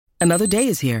Another day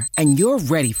is here, and you're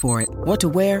ready for it. What to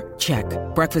wear? Check.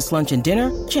 Breakfast, lunch, and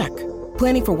dinner? Check.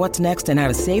 Planning for what's next and how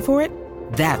to save for it?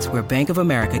 That's where Bank of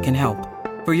America can help.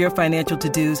 For your financial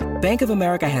to-dos, Bank of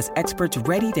America has experts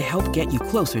ready to help get you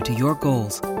closer to your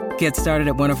goals. Get started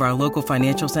at one of our local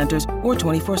financial centers or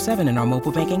 24/7 in our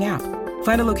mobile banking app.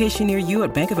 Find a location near you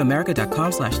at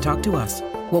bankofamerica.com/talktous.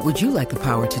 What would you like the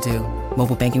power to do?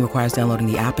 Mobile banking requires downloading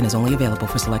the app and is only available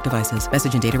for select devices.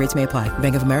 Message and data rates may apply.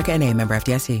 Bank of America N.A., member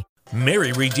FDIC.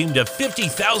 Mary redeemed a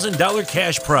 $50,000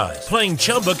 cash prize playing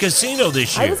Chumba Casino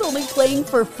this year. I was only playing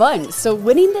for fun, so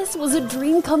winning this was a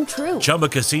dream come true. Chumba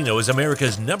Casino is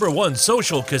America's #1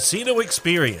 social casino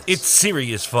experience. It's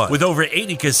serious fun. With over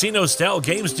 80 casino-style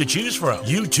games to choose from,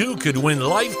 you too could win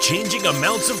life-changing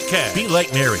amounts of cash. Be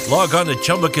like Mary. Log on to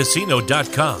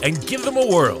ChumbaCasino.com and give them a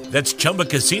whirl. That's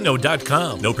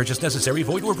ChumbaCasino.com. No purchase necessary.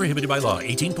 Void where prohibited by law.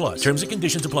 18+. Terms and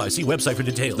conditions apply. See website for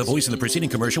details. The voice in the preceding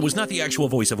commercial was not the actual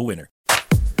voice of a winner.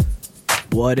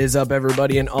 What is up,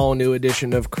 everybody? An all-new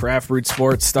edition of Craft Root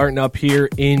Sports starting up here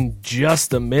in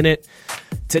just a minute.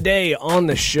 Today on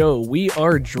the show, we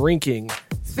are drinking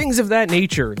things of that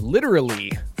nature,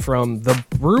 literally, from the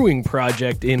Brewing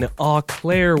Project in Eau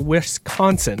Claire,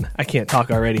 Wisconsin. I can't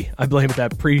talk already. I blame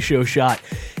that pre-show shot.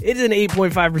 It is an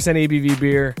 8.5% ABV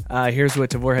beer. Here's what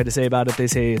Tavor had to say about it. They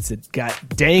say it's got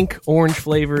dank orange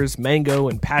flavors, mango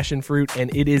and passion fruit,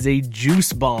 and it is a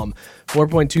juice bomb.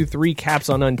 4.23 caps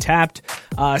on Untapped.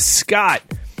 Scott,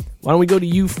 why don't we go to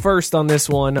you first on this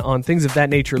one, on things of that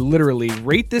nature, literally.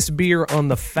 Rate this beer on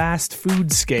the fast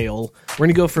food scale. We're going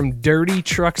to go from dirty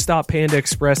truck stop Panda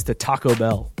Express to Taco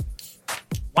Bell.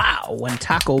 Wow, when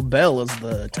Taco Bell is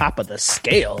the top of the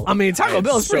scale. I mean, Taco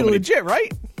Bell is pretty legit,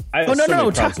 right? I have many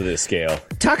problems with this scale.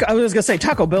 I was going to say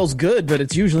Taco Bell's good, but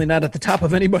it's usually not at the top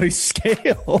of anybody's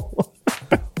scale.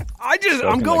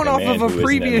 I'm going off of a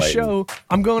previous show.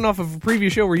 I'm going off of a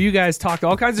previous show where you guys talked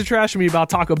all kinds of trash to me about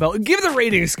Taco Bell. Give the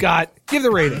rating, Scott. Give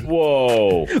the rating.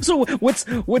 Whoa. So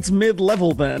what's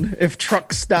mid-level then? If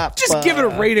truck stop, just give it a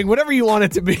rating, whatever you want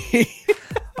it to be.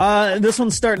 This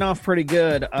one's starting off pretty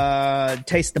good.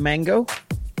 Taste the mango.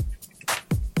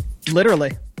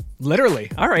 Literally.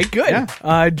 All right, good.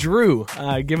 Yeah. Drew,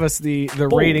 give us the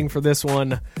rating for this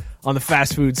one on the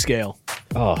fast food scale.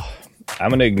 Oh, I'm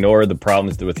going to ignore the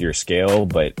problems with your scale,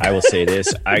 but I will say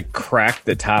this. I cracked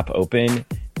the top open,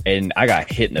 and I got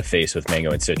hit in the face with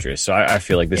mango and citrus. So I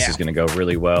feel like this is going to go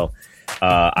really well.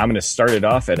 I'm going to start it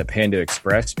off at a Panda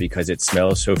Express because it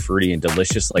smells so fruity and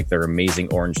delicious, like their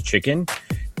amazing orange chicken.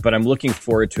 But I'm looking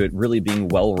forward to it really being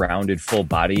well-rounded,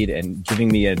 full-bodied, and giving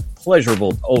me a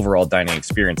pleasurable overall dining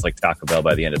experience like Taco Bell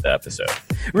by the end of the episode.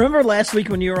 Remember last week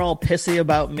when you were all pissy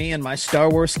about me and my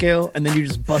Star Wars scale, and then you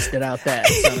just busted out that?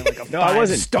 It sounded like a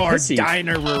five-star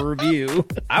diner review.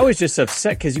 I was just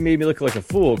upset because you made me look like a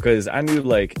fool because I knew,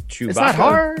 like, Chewbacca. It's not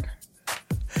hard.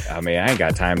 I mean, I ain't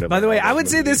got time to... By the way, I would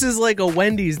say this is like a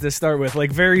Wendy's to start with,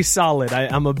 like very solid.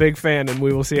 I'm a big fan, and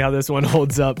we will see how this one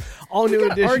holds up. All new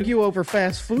edition. Argue over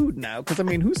fast food now, because I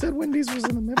mean, who said Wendy's was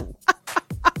in the middle?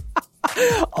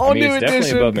 It's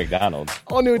definitely above McDonald's.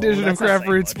 All new edition of Craft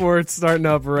Root Sports starting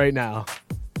up right now.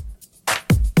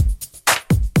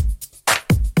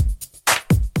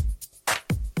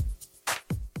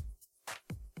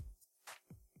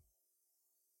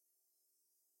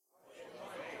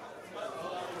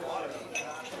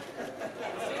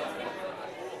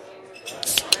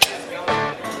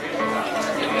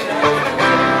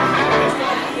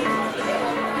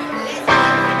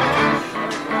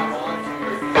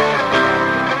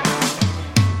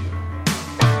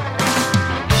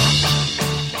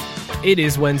 It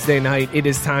is Wednesday night. It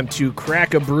is time to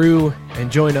crack a brew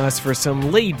and join us for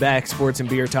some laid-back sports and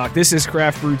beer talk. This is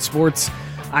Craft Root Sports.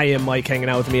 I am Mike. Hanging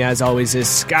out with me, as always, is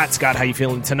Scott. Scott, how you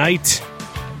feeling tonight?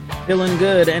 Feeling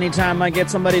good. Anytime I get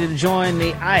somebody to join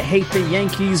the I Hate the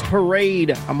Yankees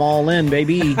parade, I'm all in,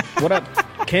 baby. What up,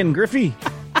 Ken Griffey?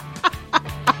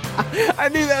 I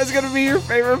knew that was going to be your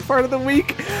favorite part of the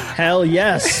week. Hell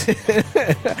yes.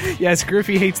 Yes,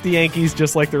 Griffey hates the Yankees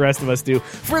just like the rest of us do,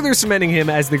 further cementing him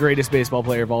as the greatest baseball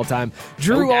player of all time.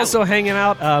 Drew also hanging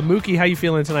out. Mookie, how you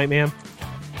feeling tonight, man?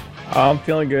 I'm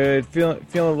feeling good. Feeling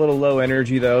a little low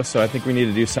energy, though, so I think we need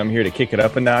to do something here to kick it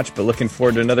up a notch, but looking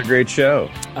forward to another great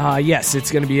show. Yes, it's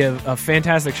going to be a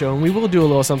fantastic show, and we will do a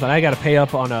little something. I got to pay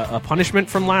up on a punishment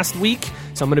from last week,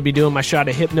 so I'm going to be doing my shot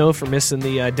of Hypno for missing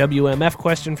the WMF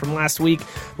question from last week.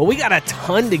 But we got a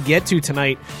ton to get to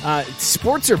tonight.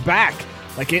 Sports are back.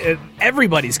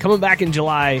 Everybody's coming back in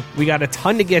July. We got a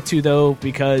ton to get to, though,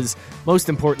 because most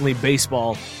importantly,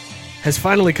 baseball has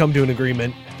finally come to an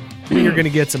agreement. You're going to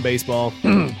get some baseball.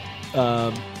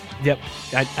 Yep,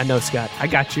 I know, Scott. I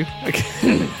got you.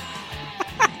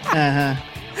 We're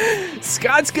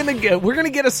gonna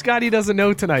get a Scotty Doesn't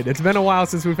Know tonight. It's been a while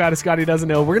since we've had a Scotty Doesn't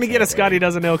Know. We're gonna get a Scotty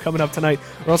Doesn't Know coming up tonight.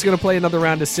 We're also gonna play another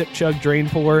round of Sip, Chug, Drain,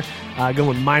 Pour,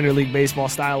 going minor league baseball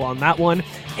style on that one.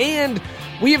 And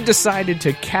we have decided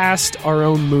to cast our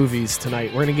own movies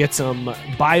tonight. We're gonna get some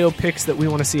biopics that we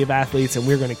want to see of athletes, and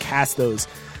we're gonna cast those.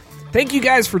 Thank you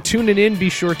guys for tuning in. Be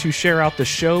sure to share out the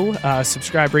show,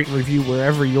 subscribe, rate, and review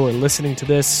wherever you're listening to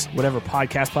this, whatever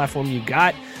podcast platform you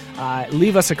got.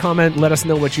 Leave us a comment. Let us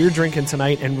know what you're drinking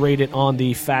tonight and rate it on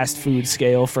the fast food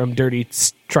scale from Dirty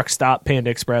Truck Stop, Panda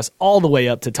Express, all the way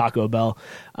up to Taco Bell.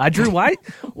 Drew, why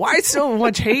so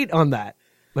much hate on that?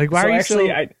 Like, why are you actually,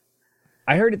 so...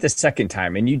 I heard it the second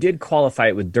time, and you did qualify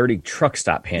it with Dirty Truck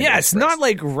Stop Panda Express. It's not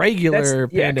like regular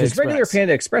Panda Express. Regular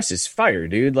Panda Express is fire,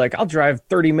 dude. Like, I'll drive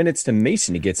 30 minutes to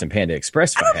Mason to get some Panda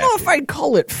Express. I don't know if I'd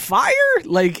call it fire.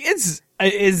 Like, it's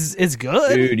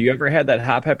good. Dude, you ever had that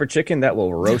hot pepper chicken that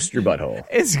will roast your butthole?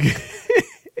 It's good.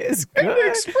 It's good. Panda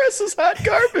Express is hot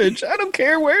garbage. I don't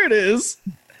care where it is.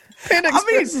 Panda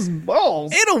Express is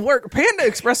balls. It'll work. Panda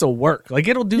Express will work. Like,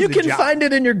 it'll do the job. You can find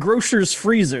it in your grocer's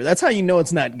freezer. That's how you know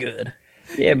it's not good.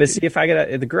 Yeah, but see, if I get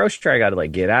at the grocery, I got to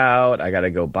like get out. I got to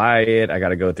go buy it. I got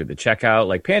to go through the checkout.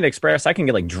 Like Panda Express, I can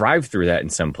get like drive through that in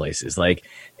some places. Like,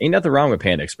 ain't nothing wrong with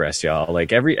Panda Express, y'all.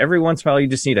 Like every once in a while, you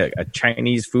just need a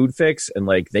Chinese food fix, and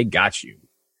like they got you.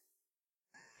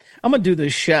 I'm gonna do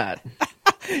this shot.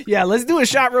 Yeah, let's do a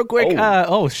shot real quick.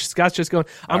 Scott's just going.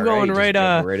 I'm going right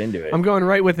into it. I'm going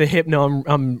right with the Hypno.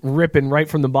 I'm ripping right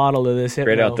from the bottle of this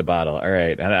Hypno. Straight out the bottle. All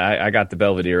right, and I got the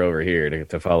Belvedere over here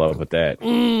to follow up with that.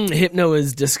 Hypno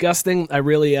is disgusting. I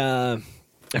really I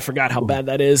forgot how bad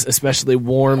that is, especially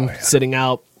warm, sitting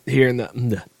out here in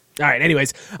the. All right.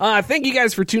 Anyways, thank you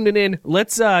guys for tuning in.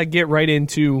 Let's get right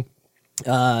into.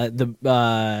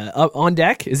 On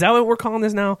deck, is that what we're calling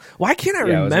this now? Why can't I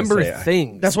remember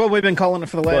things? That's what we've been calling it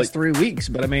for the last 3 weeks,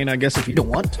 but I mean, I guess if you don't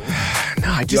want to.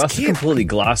 No, I just you also can't. Completely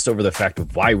glossed over the fact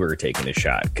of why we were taking a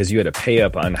shot, because you had to pay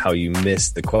up on how you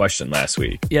missed the question last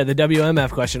week. Yeah, the WMF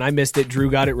question, I missed it.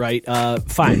 Drew got it right.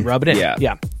 Fine, rub it in.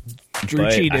 Yeah. Drew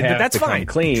cheated, but that's fine.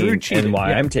 Clean, Drew cheated, and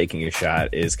why I'm taking a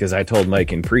shot is because I told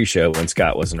Mike in pre-show when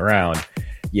Scott wasn't around.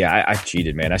 Yeah, I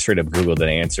cheated, man. I straight up Googled an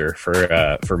answer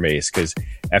for Mace, because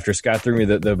after Scott threw me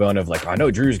the bone of like, I know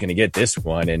Drew's gonna get this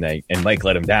one, and Mike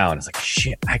let him down. I was like,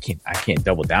 shit, I can't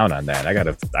double down on that. I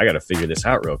gotta figure this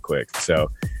out real quick.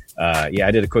 So I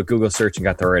did a quick Google search and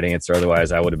got the right answer.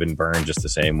 Otherwise, I would have been burned just the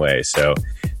same way. So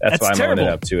that's why I'm owning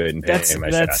up to it and paying my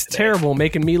shot. That's terrible,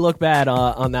 making me look bad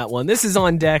on that one. This is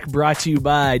On Deck, brought to you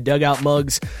by Dugout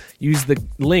Mugs. Use the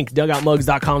link,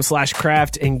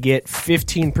 dugoutmugs.com/craft, and get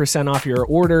 15% off your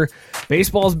order.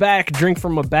 Baseball's back. Drink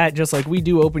from a bat just like we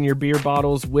do. Open your beer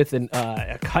bottles with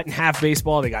a cut-in-half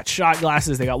baseball. They got shot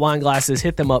glasses. They got wine glasses.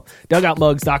 Hit them up.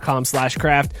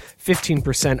 Dugoutmugs.com/craft.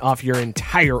 15% off your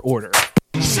entire order.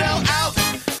 Sell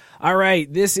out. All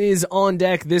right, this is On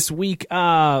Deck this week.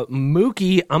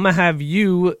 Mookie, I'm going to have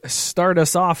you start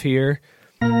us off here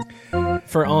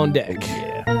for On Deck.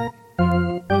 Yeah.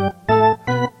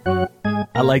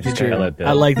 I like that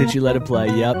you let it play.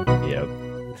 Yep.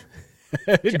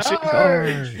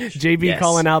 JB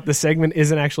calling out the segment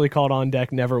isn't actually called On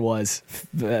Deck, never was.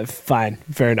 Fine,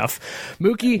 fair enough.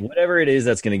 Mookie, whatever it is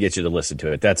that's going to get you to listen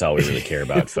to it, that's all we really care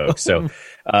about, folks. So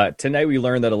tonight we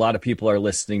learned that a lot of people are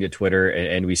listening to Twitter,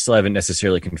 and we still haven't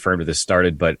necessarily confirmed if this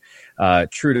started, but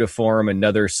true to form,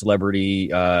 another celebrity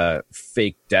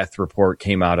fake death report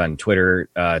came out on Twitter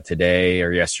today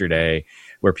or yesterday,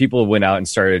 where people went out and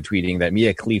started tweeting that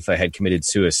Mia Khalifa had committed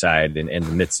suicide in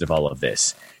the midst of all of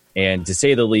this. And to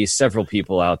say the least, several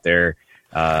people out there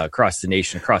across the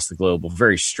nation, across the globe, were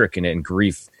very stricken, and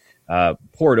grief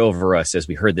poured over us as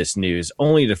we heard this news,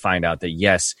 only to find out that,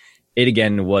 yes, it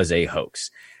again was a hoax.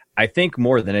 I think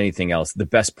more than anything else, the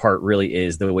best part really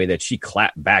is the way that she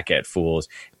clapped back at fools.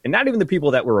 And not even the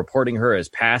people that were reporting her as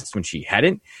passed when she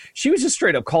hadn't. She was just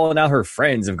straight up calling out her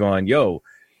friends of going, yo,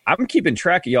 I'm keeping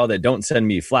track of y'all that don't send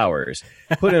me flowers,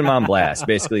 putting them on blast,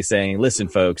 basically saying, listen,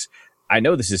 folks, I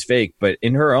know this is fake, but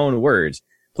in her own words,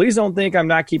 please don't think I'm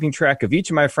not keeping track of each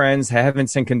of my friends who haven't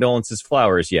sent condolences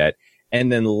flowers yet.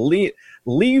 And then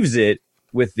leaves it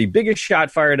with the biggest shot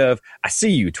fired of, I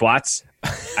see you, twats.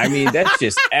 I mean, that's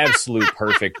just absolute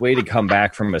perfect way to come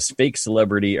back from a fake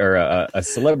celebrity or a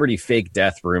celebrity fake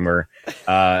death rumor.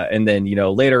 And then,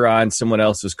 later on, someone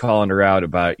else was calling her out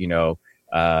about,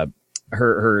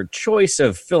 her choice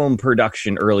of film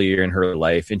production earlier in her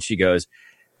life. And she goes,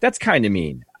 that's kind of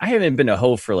mean. I haven't been a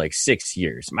hoe for like 6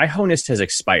 years. My honest has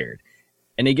expired.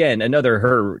 And again,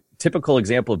 her typical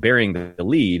example of burying the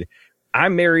lead.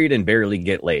 I'm married and barely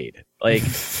get laid. Like,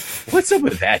 what's up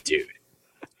with that, dude?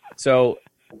 So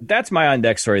that's my on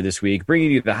deck story this week,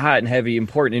 bringing you the hot and heavy,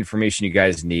 important information you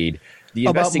guys need. The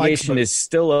investigation is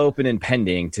still open and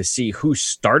pending to see who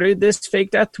started this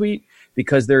fake death tweet,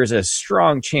 because there is a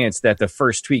strong chance that the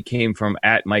first tweet came from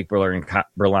at Mike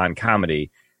Berlon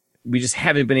Comedy. We just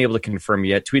haven't been able to confirm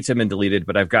yet. Tweets have been deleted,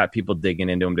 but I've got people digging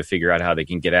into them to figure out how they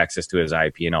can get access to his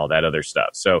IP and all that other stuff.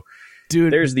 So,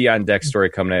 dude, there's the on deck story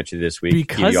coming at you this week.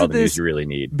 Give you all the news you really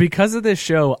need. Because of this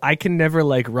show, I can never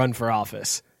run for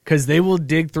office, because they will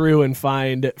dig through and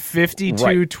find 52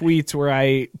 tweets where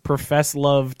I profess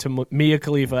love to Mia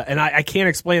Khalifa, and I can't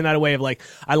explain that away of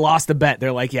I lost a bet.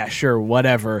 They're like, yeah, sure,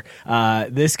 whatever.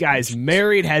 This guy's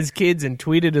married, has kids, and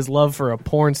tweeted his love for a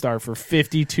porn star for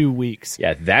 52 weeks.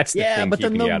 Yeah, that's the thing. But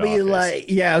then they'll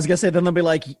be I was gonna say, then they'll be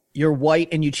like, you're white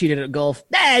and you cheated at golf.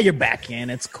 Nah, you're back in.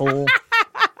 It's cool.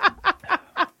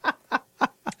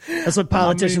 That's what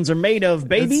politicians are made of,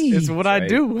 baby. It's what I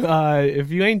do.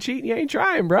 If you ain't cheating, you ain't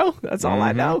trying, bro. That's all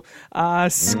I know.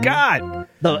 Scott.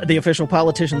 The official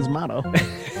politician's motto.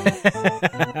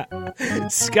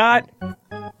 Scott,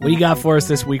 what do you got for us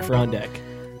this week for On Deck?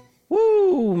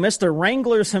 Woo, Mr.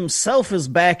 Wranglers himself is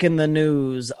back in the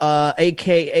news,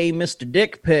 a.k.a. Mr.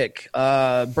 Dick Pic.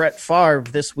 Brett Favre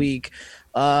this week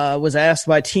was asked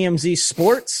by TMZ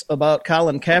Sports about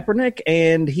Colin Kaepernick,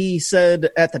 and he said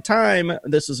at the time,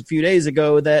 this was a few days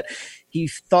ago, that he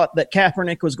thought that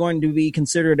Kaepernick was going to be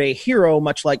considered a hero,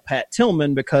 much like Pat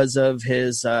Tillman, because of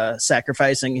his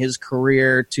sacrificing his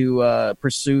career to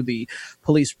pursue the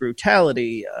police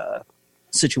brutality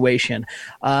situation.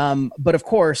 But of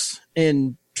course,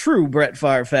 in true Brett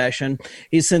Favre fashion,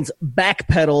 he's since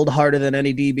backpedaled harder than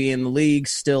any DB in the league,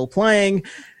 still playing,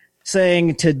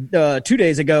 saying to 2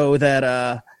 days ago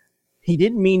that he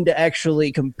didn't mean to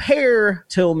actually compare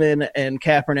Tillman and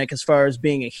Kaepernick as far as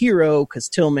being a hero, because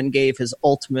Tillman gave the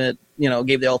ultimate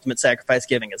sacrifice,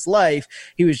 giving his life.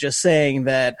 He was just saying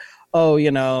that,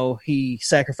 he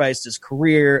sacrificed his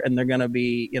career, and they're going to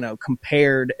be,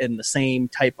 compared in the same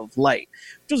type of light,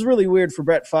 which was really weird for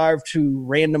Brett Favre to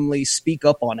randomly speak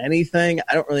up on anything.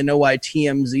 I don't really know why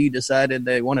TMZ decided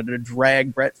they wanted to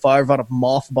drag Brett Favre out of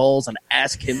mothballs and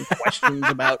ask him questions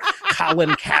about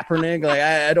Colin Kaepernick.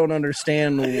 I don't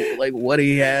understand what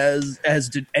he has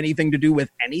anything to do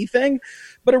with anything.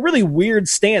 But a really weird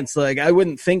stance. I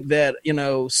wouldn't think that,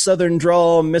 Southern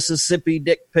drawl, Mississippi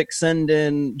Dick Pic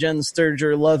sending, Jen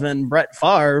Sturger loving Brett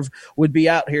Favre would be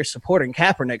out here supporting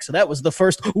Kaepernick. So that was the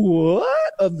first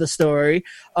what of the story.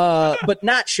 But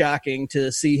not shocking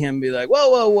to see him be like,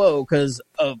 whoa, because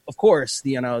of course,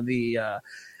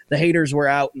 the haters were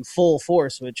out in full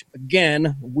force, which,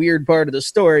 again, weird part of the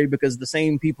story, because the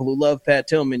same people who love Pat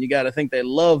Tillman, you got to think they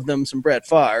love them some Brett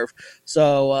Favre.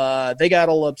 So they got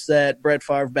all upset. Brett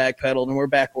Favre backpedaled, and we're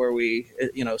back where we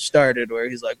started, where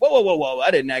he's like, whoa,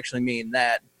 I didn't actually mean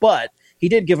that. But he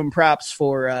did give him props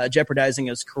for jeopardizing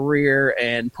his career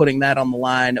and putting that on the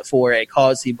line for a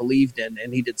cause he believed in,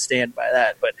 and he did stand by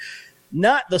that. But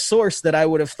not the source that I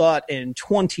would have thought in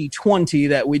 2020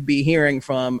 that we'd be hearing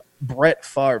from Brett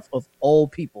Favre, of all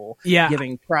people,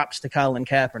 giving props to Colin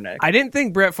Kaepernick. I didn't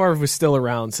think Brett Favre was still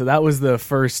around, so that was the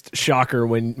first shocker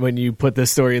when you put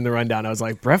this story in the rundown. I was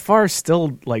like, Brett Favre's still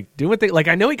doing things.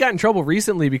 I know he got in trouble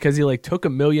recently because he took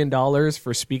 $1 million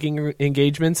for speaking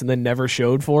engagements and then never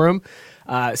showed for him.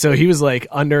 So he was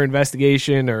under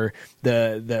investigation, or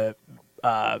the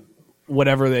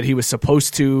whatever that he was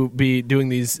supposed to be doing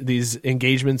these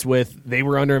engagements with, they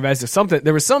were under investigation.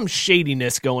 There was some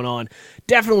shadiness going on.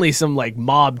 Definitely some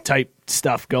mob type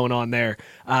stuff going on there.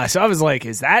 So I was like,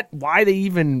 is that why they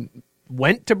even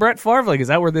went to Brett Favre? Is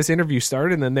that where this interview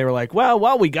started? And then they were like,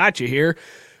 well, we got you here.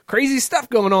 Crazy stuff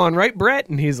going on, right, Brett?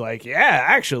 And he's like, yeah,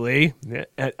 actually.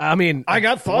 I mean, I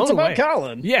got thoughts about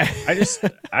Colin. Yeah. I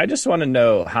just want to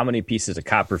know how many pieces of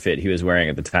copper fit he was wearing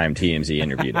at the time TMZ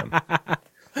interviewed him.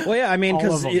 Well, yeah, I mean,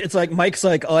 because it's Mike's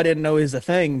like, I didn't know he was a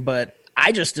thing, but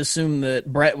I just assumed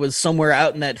that Brett was somewhere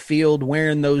out in that field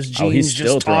wearing those jeans,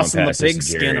 just tossing the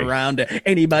pigskin around to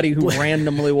anybody who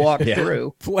randomly walked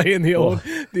through. Playing the old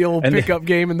pickup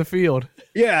game in the field.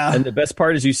 Yeah. And the best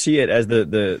part is you see it as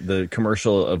the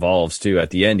commercial evolves too. At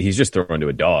the end, he's just thrown to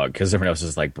a dog because everyone else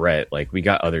is like, Brett, we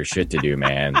got other shit to do,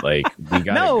 man. We got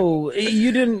No,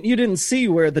 you didn't see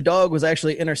where the dog was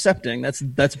actually intercepting. That's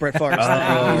Brett Favre's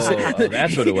thing.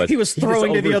 That's what it was. He was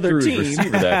throwing to the other team.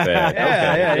 That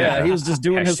bad. Yeah. He was just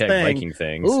doing his thing. Viking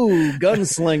things. Ooh,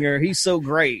 gunslinger. He's so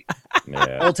great.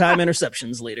 Yeah. All-time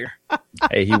interceptions leader.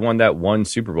 Hey, he won that one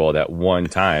Super Bowl that one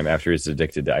time after he was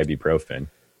addicted to ibuprofen.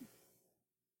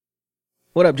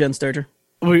 What up, Jen Sturger?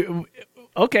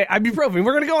 Okay, ibuprofen.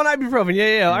 We're going to go on ibuprofen.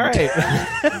 Yeah, all right.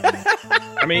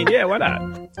 I mean, yeah, why not?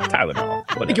 Tylenol.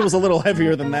 I think it was a little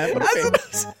heavier than that. But okay.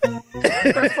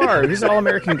 Brett Favre, he's an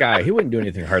all-American guy. He wouldn't do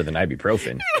anything harder than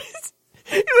ibuprofen.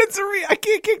 I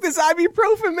can't kick this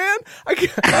ibuprofen, man.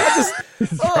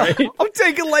 I'm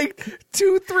taking like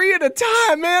 2-3 at a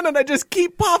time, man, and I just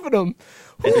keep popping them.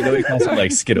 And you know he calls them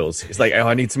like Skittles. He's like, oh,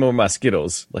 I need some more of my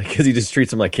Skittles, like because he just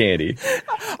treats them like candy.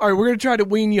 All right, we're gonna try to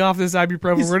wean you off this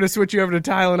ibuprofen. We're gonna switch you over to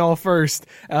Tylenol first.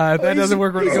 If that doesn't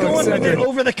work, we're gonna go in the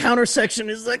over-the-counter section.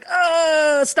 He's like,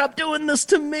 stop doing this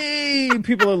to me.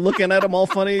 People are looking at him all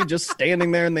funny, just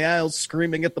standing there in the aisles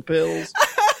screaming at the pills.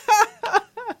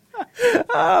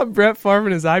 Brett Favre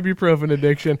and his ibuprofen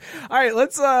addiction. All right,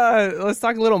 let's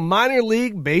talk a little minor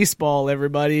league baseball,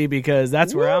 everybody, because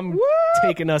that's where I'm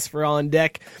taking us for On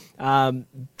Deck.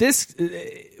 This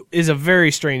is a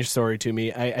very strange story to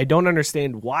me. I don't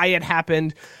understand why it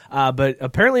happened, but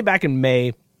apparently back in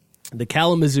May, the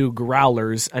Kalamazoo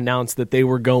Growlers announced that they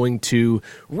were going to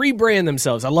rebrand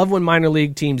themselves. I love when minor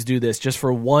league teams do this just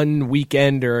for one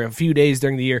weekend or a few days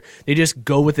during the year. They just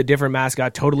go with a different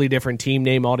mascot, totally different team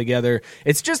name altogether.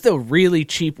 It's just a really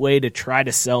cheap way to try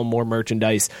to sell more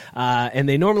merchandise. And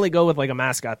they normally go with like a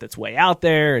mascot that's way out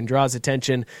there and draws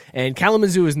attention. And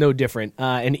Kalamazoo is no different.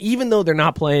 And even though they're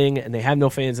not playing and they have no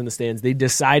fans in the stands, they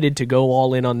decided to go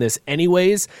all in on this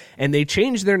anyways. And they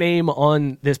changed their name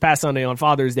on this past Sunday on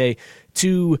Father's Day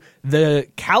to the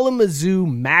Kalamazoo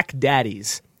Mac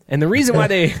Daddies. And the reason why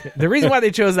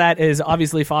they chose that is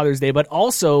obviously Father's Day, but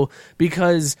also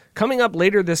because coming up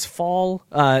later this fall,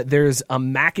 there's a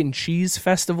mac and cheese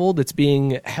festival that's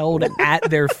being held at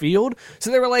their field.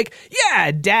 So they were like,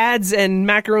 yeah, dads and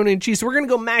macaroni and cheese. So we're going to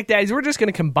go Mac Daddies. We're just going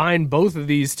to combine both of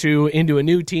these two into a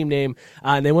new team name.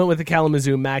 And they went with the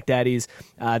Kalamazoo Mac Daddies.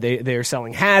 They're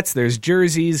selling hats. There's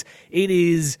jerseys. It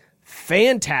is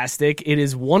fantastic. It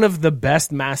is one of the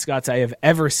best mascots I have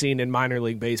ever seen in minor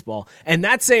league baseball. And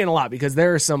that's saying a lot because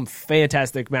there are some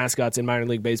fantastic mascots in minor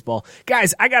league baseball.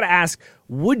 Guys, I got to ask,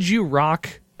 would you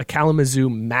rock a Kalamazoo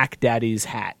Mac Daddies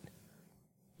hat?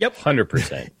 Yep.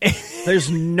 100%.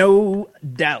 There's no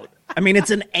doubt. I mean,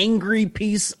 it's an angry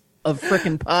piece of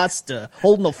frickin' pasta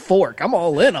holding a fork. I'm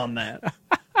all in on that.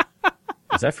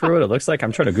 Is that for what it looks like?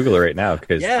 I'm trying to Google it right now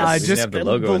because just have the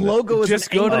logo. The logo is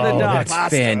just go to the doc.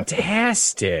 That's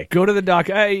fantastic. Go to the doc.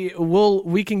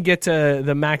 We can get to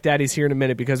the Mac Daddies here in a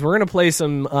minute because we're going to play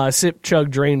some sip,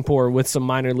 chug, drain, pour with some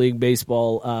minor league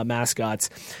baseball mascots,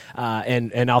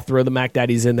 and I'll throw the Mac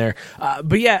Daddies in there.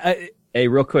 But yeah. Hey,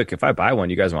 real quick, if I buy one,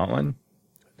 you guys want one?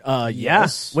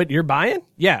 Yes. Wait, you're buying?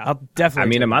 Yeah, I'll definitely. I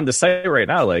mean, I'm on the site right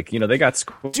now. Like, they got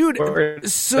squares. Dude,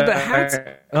 so the hats.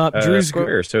 Drew's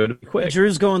squares, so it'll be quick.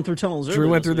 Drew's going through tunnels. Drew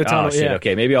went through the tunnel. Oh, shit. Yeah.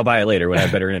 Okay, maybe I'll buy it later when I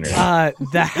have better internet.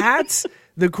 The hats.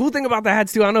 The cool thing about the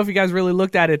hats too, I don't know if you guys really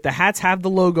looked at it. The hats have the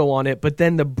logo on it, but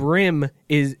then the brim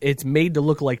it's made to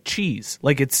look like cheese,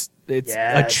 like it's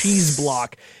a cheese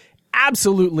block.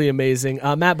 Absolutely amazing.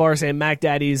 Matt Barr saying Mac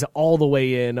Daddies all the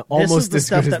way in, almost as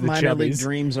good as the Chubbies. Minor league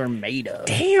dreams are made of.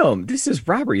 Damn, this is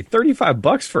robbery.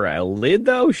 $35 for a lid,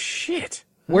 though. Shit.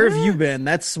 Where have you been?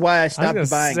 That's why I stopped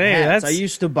buying hats. I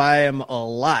used to buy them a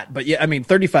lot, but yeah, I mean,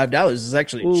 $35 is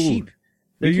actually cheap.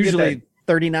 They're usually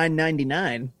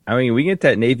 $39.99. I mean, we get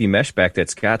that navy mesh back that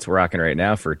Scott's rocking right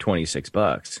now for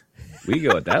 $26. We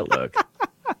go with that look.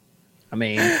 I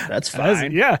mean, that's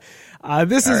fine. Yeah.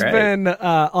 This has been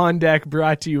On Deck,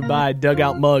 brought to you by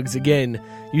Dugout Mugs. Again,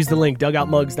 use the link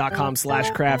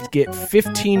dugoutmugs.com/craft. Get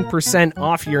 15%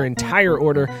 off your entire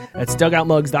order. That's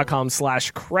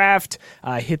dugoutmugs.com/craft.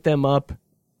 Hit them up.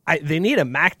 They need a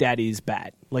Mac Daddies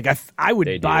bat. Like I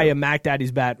would buy a Mac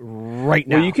Daddies bat right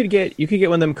now. Well, you could get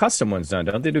one of them custom ones done.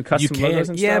 Don't they do custom logos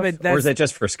and stuff? But or is that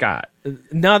just for Scott?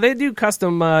 No, they do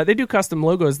custom. They do custom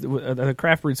logos. The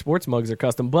Craft Brewed Sports mugs are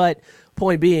custom. But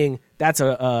point being, that's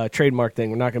a trademark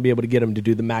thing. We're not going to be able to get them to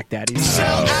do the Mac Daddies.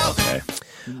 Okay.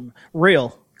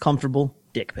 Real comfortable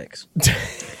dick pics.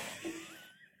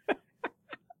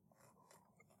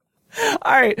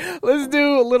 All right, let's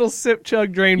do a little sip,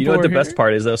 chug, drain. You know what the best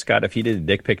part is, though, Scott? If he did a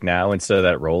dick pic now instead of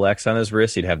that Rolex on his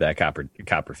wrist, he'd have that copper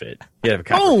fit. He'd have a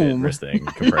copper fit wrist thing,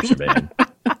 compression band.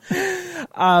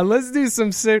 Let's do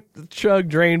some sip, chug,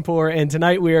 drain, pour. And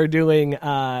tonight we are doing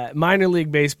minor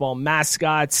league baseball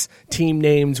mascots, team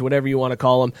names, whatever you want to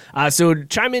call them. So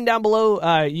chime in down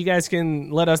below. You guys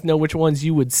can let us know which ones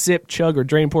you would sip, chug, or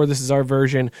drain, pour. This is our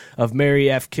version of Mary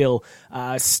F. Kill.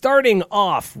 Starting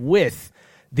off with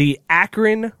the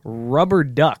Akron Rubber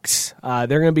Ducks. They're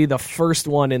going to be the first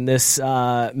one in this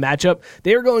matchup.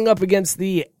 They are going up against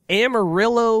the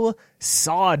Amarillo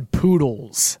Sod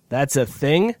Poodles. That's a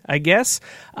thing, I guess.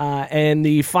 And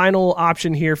the final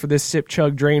option here for this sip,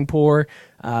 chug, drain, pour,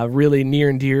 really near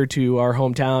and dear to our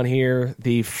hometown here,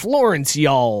 the Florence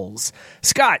Y'alls.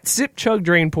 Scott, sip, chug,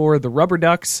 drain, pour, the Rubber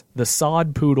Ducks, the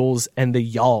Sod Poodles, and the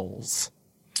Y'alls.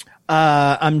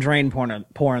 I'm drain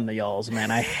pouring the Y'alls,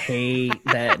 man. I hate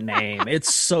that name.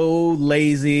 It's so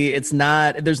lazy.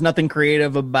 There's nothing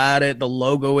creative about it. The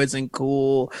logo isn't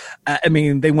cool. I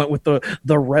mean, they went with the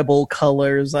rebel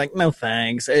colors. Like, no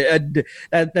thanks.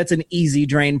 That's an easy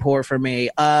drain pour for me.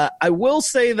 I will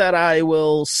say that I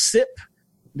will sip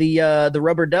the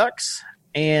Rubber Ducks,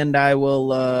 and I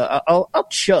will I'll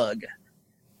chug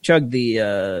the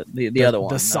other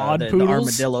one, the Sod the Poodles,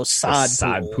 armadillo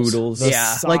sod poodles.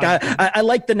 Yeah, like I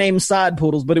like the name Sod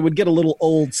Poodles, but it would get a little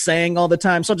old saying all the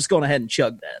time, so I'm just going ahead and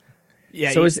chug that.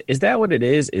 Yeah. So is that what it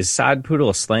is? Is Sod Poodle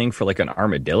a slang for like an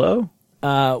armadillo?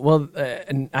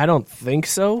 I don't think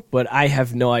so, but I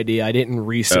have no idea. I didn't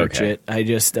research it. I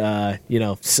just,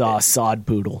 saw Sod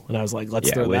Poodle, and I was like, let's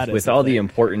throw that in. With all the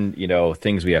important,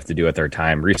 things we have to do at our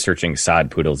time, researching Sod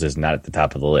Poodles is not at the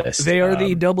top of the list. They are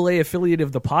the AA affiliate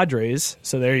of the Padres,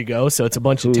 so there you go. So it's a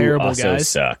bunch of terrible also guys.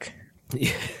 Suck.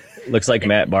 Looks like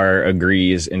Matt Barr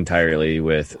agrees entirely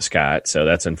with Scott, so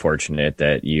that's unfortunate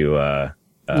that you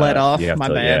let off. My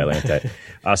bad. Yeah,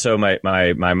 also,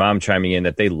 my mom chiming in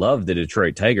that they love the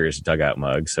Detroit Tigers dugout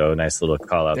mug. So nice little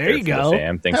call out there you for go. the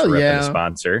fam. Thanks for repping the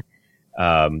sponsor.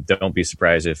 Don't be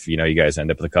surprised if you guys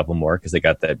end up with a couple more because they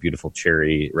got that beautiful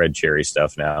red cherry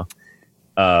stuff now.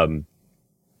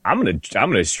 I'm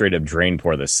gonna straight up drain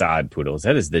pour the Sod Poodles.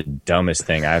 That is the dumbest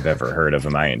thing I've ever heard of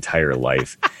in my entire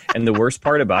life. And the worst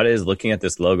part about it is looking at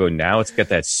this logo now, it's got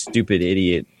that stupid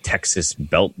idiot Texas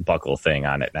belt buckle thing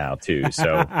on it now too.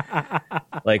 So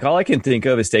like all I can think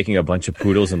of is taking a bunch of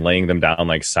poodles and laying them down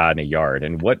like sod in a yard.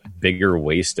 And what bigger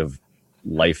waste of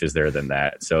life is there than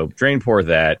that? So drain pour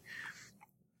that.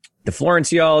 The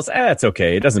Florence Y'alls, it's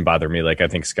okay. It doesn't bother me. Like I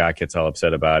think Scott gets all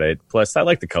upset about it. Plus, I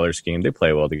like the color scheme; they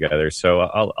play well together. So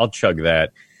I'll chug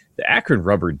that. The Akron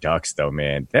Rubber Ducks, though,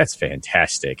 man, that's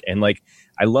fantastic. And like,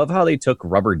 I love how they took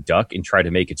Rubber Duck and tried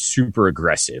to make it super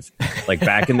aggressive. Like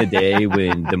back in the day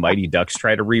when the Mighty Ducks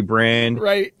tried to rebrand,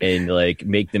 right, and like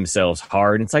make themselves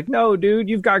hard. And it's like, no, dude,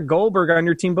 you've got Goldberg on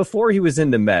your team before he was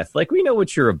into meth. Like we know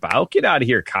what you're about. Get out of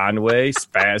here, Conway,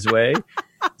 Spazway.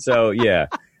 So yeah.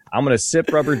 I'm going to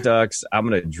sip Rubber Ducks. I'm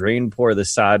going to drain pour the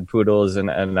Sod Poodles,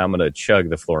 and I'm going to chug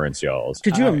the Florence Y'alls.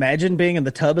 Could you imagine being in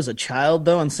the tub as a child,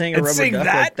 though, and seeing a Rubber Duck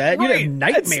like that? Right. You'd have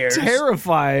nightmares. That's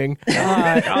terrifying.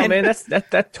 Oh, man,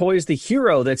 that toy's the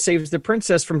hero that saves the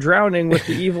princess from drowning with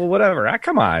the evil whatever.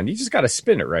 Come on. You just got to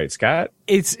spin it right, Scott.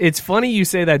 It's funny you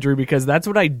say that, Drew, because that's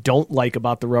what I don't like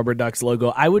about the Rubber Ducks logo.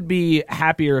 I would be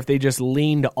happier if they just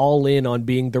leaned all in on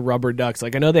being the Rubber Ducks.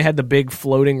 Like I know they had the big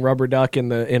floating rubber duck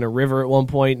in a river at one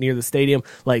point near the stadium.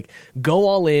 Like go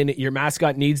all in. Your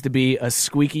mascot needs to be a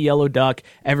squeaky yellow duck.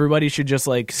 Everybody should just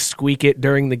like squeak it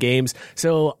during the games.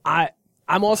 So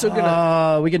I'm also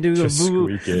gonna. We can do a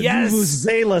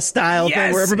Vuvuzela style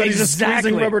thing where everybody's just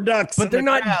squeezing rubber ducks, but they're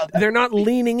not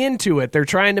leaning into it. They're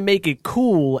trying to make it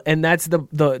cool, and that's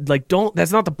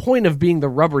that's not the point of being the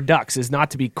Rubber Ducks. Is not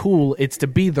to be cool. It's to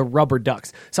be the Rubber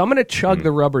Ducks. So I'm gonna chug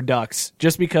the Rubber Ducks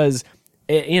just because,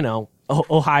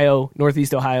 Ohio,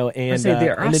 Northeast Ohio, and they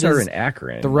also are in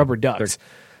Akron. The Rubber Ducks.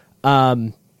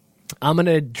 I'm going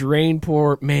to drain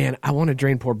pour. Man, I want to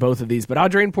drain pour both of these, but I'll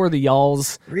drain pour the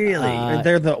Y'alls. Really?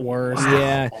 They're the worst.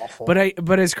 Yeah.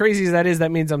 But as crazy as that is,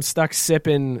 that means I'm stuck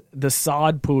sipping the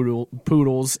Sod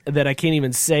Poodles that I can't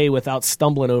even say without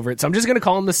stumbling over it. So I'm just going to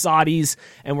call them the Soddies,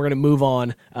 and we're going to move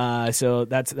on. So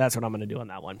that's what I'm going to do on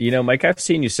that one. Mike, I've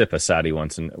seen you sip a Soddy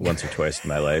once or twice in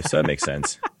my life, so that makes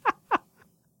sense.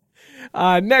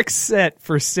 Next set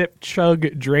for Sip,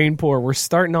 Chug, Drain, Pour. We're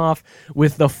starting off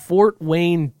with the Fort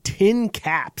Wayne Tin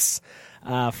Caps.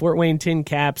 Fort Wayne Tin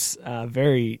Caps,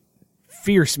 very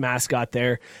fierce mascot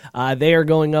there. They are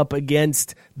going up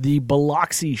against the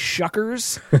Biloxi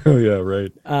Shuckers. Oh, yeah,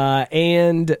 right.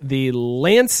 And the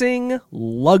Lansing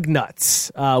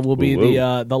Lugnuts will be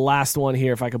the last one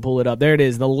here, if I can pull it up. There it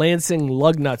is, the Lansing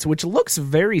Lugnuts, which looks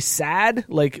very sad.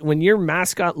 Like, when your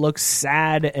mascot looks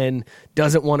sad and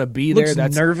doesn't want to be there,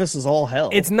 that's nervous as all hell.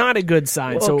 It's not a good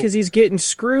sign. Well, because he's getting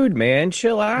screwed, man.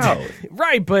 Chill out.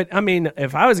 Right, but, I mean,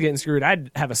 if I was getting screwed, I'd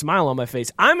have a smile on my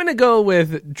face. I'm going to go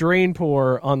with Drain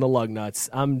Pour on the Lugnuts.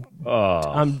 I'm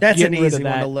that's an getting rid easy of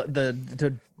that. one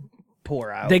to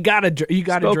pour out. You gotta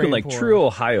Spoken drain like pour. true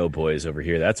Ohio boys over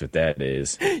here. That's what that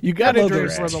is. You gotta That drain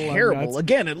logo pour is the lug terrible. nuts.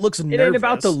 Again, it looks It nervous. ain't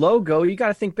about the logo. You got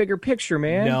to think bigger picture,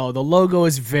 man. No, the logo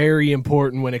is very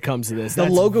important when it comes to this. The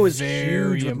That's logo is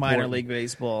very huge with minor important. league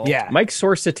baseball. Yeah. Mike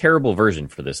sourced a terrible version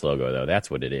for this logo, though.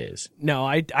 That's what it is. No,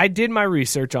 I did my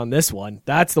research on this one.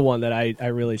 That's the one that I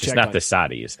really It's checked not on. the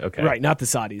Saudis. Okay. Right, not the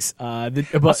Saudis.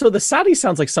 But Also, the Saudis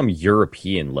sounds like some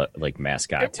European like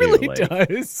mascot it too. really like,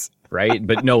 does. right?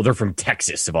 But no, they're from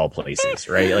Texas of all places,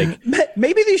 right? Like,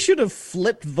 Maybe they should have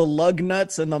flipped the lug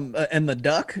nuts and the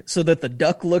duck so that the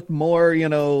duck looked more,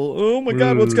 oh my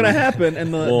god, what's gonna happen?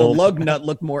 And the lug nut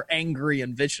looked more angry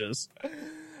and vicious.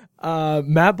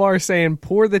 Matt Barr saying,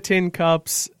 pour the tin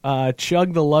cups,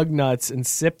 chug the lug nuts, and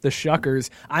sip the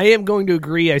shuckers. I am going to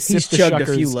agree. I sip He's the chugged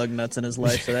shuckers. a few lug nuts in his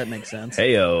life, so that makes sense.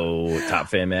 heyo, top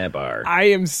fan Matt Barr. I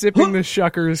am sipping the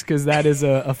shuckers because that is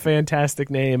a fantastic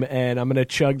name, and I'm going to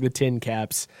chug the tin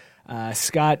caps.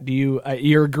 Scott,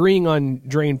 you're agreeing on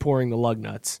drain pouring the lug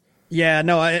nuts? Yeah,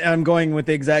 no, I'm going with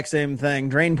the exact same thing.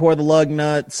 Drain pour the lug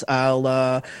nuts.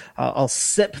 I'll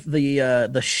sip the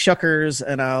shuckers,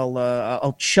 and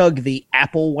I'll chug the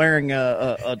apple wearing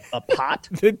a pot.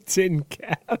 The tin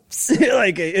caps.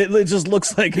 Like it just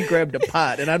looks like he grabbed a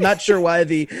pot, and I'm not sure why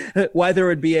there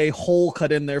would be a hole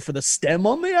cut in there for the stem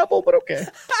on the apple, but okay.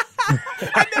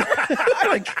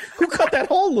 Like, who cut that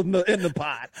hole in the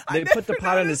pot? They put the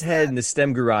pot on his head and the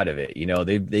stem grew out of it.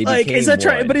 They Like, became is that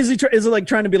trying? one. But is it like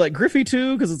trying to be like Griffey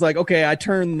too? Because it's like, okay, I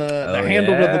turn the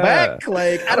handle to the yeah. back.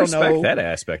 Like, I don't respect know that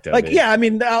aspect of Like, it. yeah, I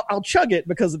mean, I'll chug it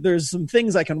because there's some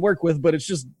things I can work with, but it's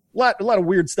just a lot of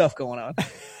weird stuff going on.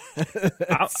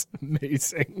 That's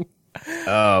amazing.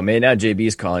 Oh man, now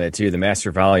JB's calling it too. The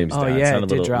master volume's Oh down. yeah, Sound it a did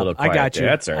little, drop. little I quiet got you. there.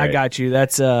 That's all right. I got you.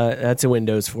 That's a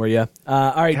Windows for you.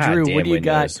 All right, God Drew, damn what do you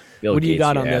Windows. got? Bill What do you Gates,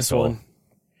 got you on this asshole. one?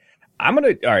 All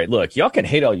right, look, y'all can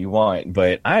hate all you want,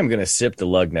 but I'm gonna sip the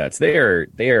lug nuts. They are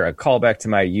a callback to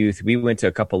my youth. We went to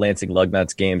a couple Lansing lug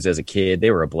nuts games as a kid.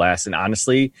 They were a blast, and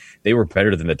honestly, they were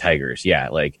better than the Tigers. Yeah,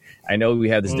 like I know we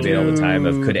have this debate all the time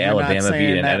of could You're not Alabama beat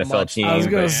saying an that NFL much. team. I was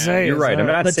gonna but say, you're right. I'm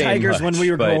not The saying Tigers, much, when we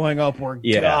were but growing up, were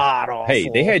yeah. god awful. Hey,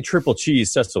 they had triple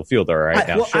cheese Cecil Field, all right.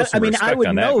 Now, show some respect I would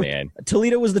on know. that, man.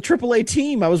 Toledo was the AAA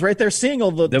team. I was right there seeing all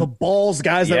the balls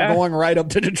guys that Yeah. were going right up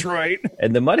to Detroit.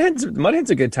 And the Mudhen's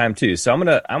a good time too. So I'm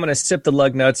gonna sip the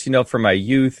lug nuts, for my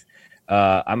youth.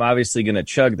 I'm obviously gonna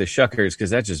chug the shuckers because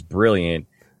that's just brilliant.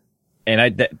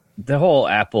 And the whole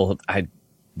apple, I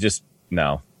just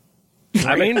no.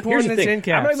 Drain pour Here's the the thing. tin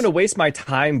caps. I'm not even gonna waste my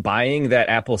time buying that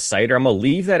apple cider. I'm gonna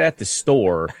leave that at the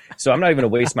store. So I'm not even gonna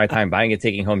waste my time buying it,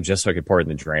 taking it home just so I could pour it in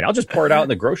the drain. I'll just pour it out in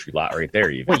the grocery lot right there.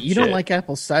 Even. Wait, you don't Shit. like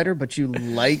apple cider, but you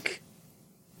like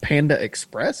Panda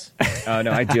Express?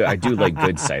 No, I do. I do like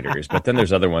good ciders, but then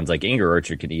there's other ones like Angry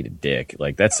Orchard can eat a dick.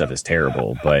 Like that stuff is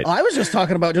terrible. But I was just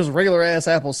talking about just regular ass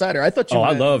apple cider. I thought you.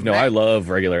 I meant love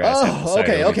regular ass apple Oh,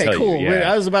 cider. okay, let me tell cool. you,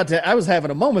 yeah. I was having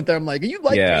a moment there. I'm like, you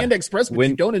like Yeah. Panda Express, but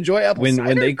you don't enjoy apple cider?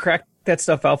 when they crack that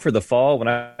stuff out for the fall, when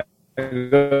I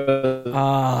go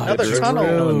Another to tunnel.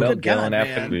 Drew, milk Good gallon God,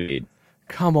 after man. weed.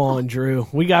 Come on, Drew.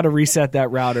 We got to reset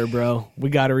that router, bro. We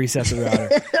got to reset the router.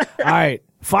 All right.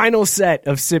 Final set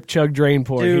of sip, chug, drain,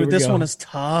 pour. Here Dude, we this go. one is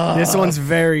tough. This one's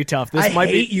very tough. This I might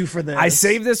hate be, you for this. I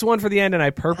saved this one for the end, and I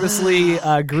purposely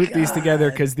grouped these together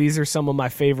because these are some of my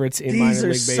favorites in These minor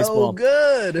are league baseball. so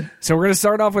good. So we're going to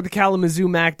start off with the Kalamazoo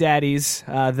Mac Daddies,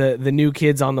 the new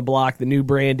kids on the block, the new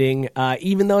branding.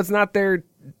 Even though it's not their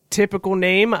typical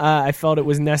name, I felt it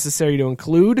was necessary to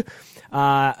include.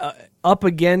 Up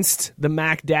against the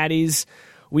Mac Daddies,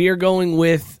 we are going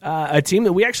with a team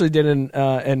that we actually did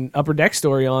an Upper Deck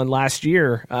story on last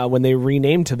year when they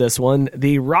renamed to this one,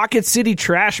 the Rocket City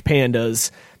Trash Pandas.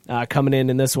 Coming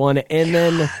in this one. And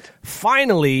then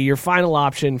finally, your final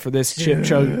option for this sip,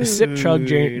 chug,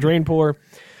 drain, pour,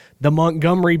 the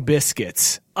Montgomery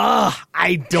Biscuits.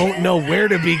 I don't know where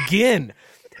to begin.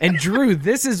 And Drew,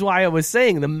 this is why I was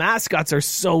saying the mascots are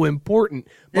so important.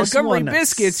 This Montgomery one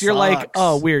Biscuits, you're like, sucks.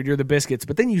 oh, weird, you're the Biscuits.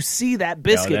 But then you see that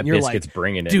biscuit that and you're biscuit's like,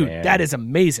 bringing it, dude, man. that is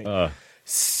amazing. That's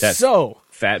So,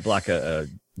 fat block of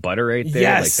butter right there.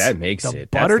 Yes, Like that makes the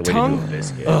it. butter That's the way to do tongue? a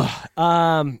biscuit.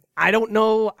 I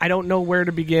don't know where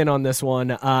to begin on this one.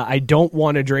 I don't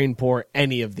want to drain pour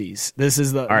any of these. This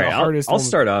is the All right, hardest I'll one.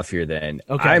 start off here then.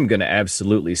 Okay. I'm going to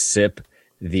absolutely sip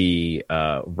the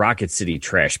Rocket City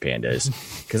Trash Pandas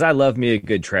because I love me a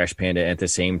good trash panda. At the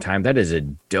same time, that is a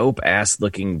dope ass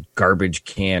looking garbage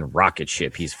can rocket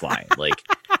ship he's flying. Like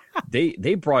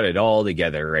they brought it all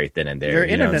together right then and there. Your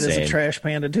you know internet what I'm is a saying? trash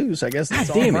panda too, so I guess that's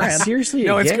all Damn it, brand. seriously?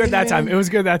 No, it's again, good that time. man? It was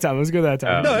good that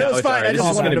time. No, it was fine. Right. I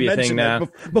just wanted to mention it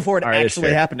before it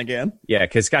actually happened again. Yeah,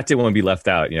 because Scott didn't want to be left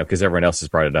out, because everyone else has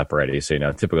brought it up already. So,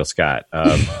 typical Scott.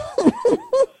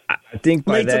 I think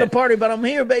by Late to the party, but I'm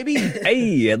here, baby.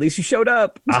 Hey, at least you showed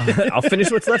up. I'll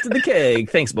finish what's left of the keg.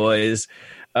 Thanks, boys.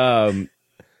 I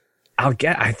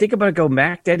think I'm gonna go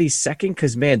Mac Daddy's second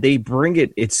because man, they bring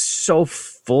it. It's so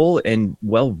full and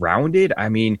well rounded. I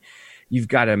mean, you've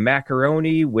got a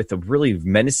macaroni with a really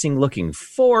menacing looking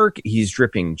fork. He's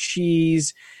dripping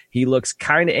cheese. He looks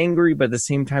kind of angry, but at the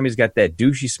same time, he's got that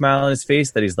douchey smile on his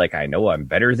face that he's like, I know I'm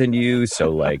better than you,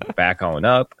 so like back on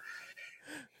up.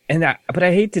 But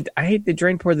I hate to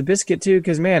drain pour the biscuit too,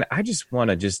 because man, I just want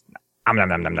to I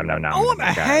want to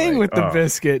hang with the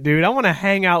biscuit, dude. I want to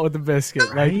hang out with the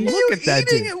biscuit. Like, look at that,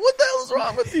 dude. What the hell is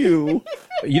wrong with you?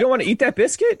 You don't want to eat that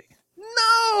biscuit?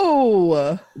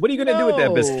 No. What are you going to do with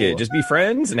that biscuit? Just be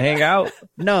friends and hang out?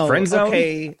 No. Friend zone?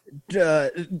 Okay.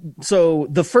 So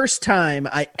the first time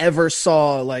I ever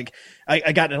saw, like,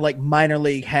 I got like minor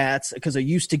league hats because I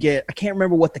used to get, I can't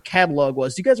remember what the catalog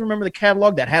was. Do you guys remember the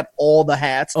catalog that had all the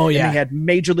hats? Oh, yeah. And they had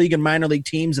major league and minor league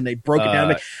teams and they broke it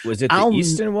down. Was it the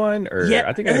Easton one? Or Yeah,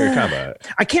 I think I know what you're talking about.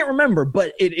 I can't remember,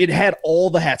 but it had all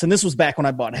the hats. And this was back when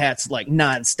I bought hats like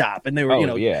nonstop. And they were,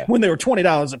 when they were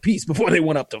 $20 a piece before they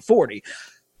went up to 40.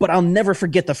 But I'll never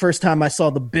forget the first time I saw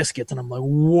the biscuits, and I'm like,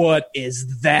 what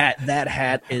is that? That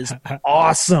hat is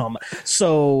awesome.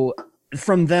 So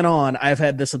from then on, I've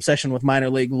had this obsession with minor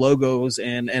league logos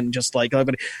and just like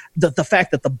the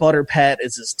fact that the butter pat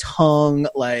is his tongue,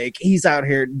 like he's out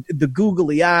here, the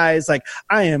googly eyes, like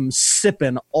I am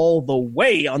sipping all the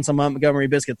way on some Montgomery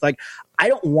biscuits. Like I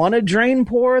don't want to drain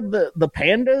pour the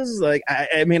pandas. Like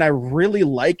I mean, I really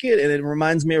like it, and it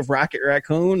reminds me of Rocket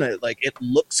Raccoon. Like it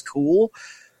looks cool.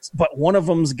 But one of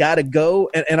them's got to go,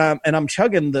 and I'm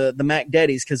chugging the Mac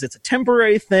Daddies because it's a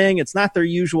temporary thing. It's not their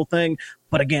usual thing.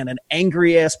 But again, an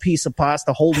angry ass piece of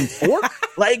pasta holding fork,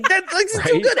 like that's like, right?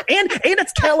 So good, and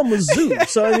it's Kalamazoo.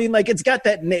 So I mean, like it's got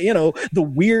that the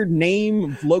weird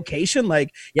name location.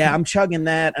 Like yeah, I'm chugging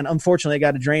that, and unfortunately, I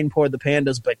got to drain pour the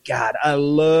pandas. But God, I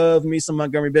love me some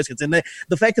Montgomery biscuits, and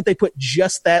the fact that they put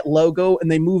just that logo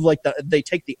and they move like they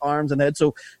take the arms and the head.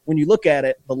 So when you look at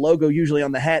it, the logo usually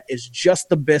on the hat is just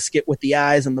the biscuit with the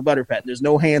eyes and the butter pat. There's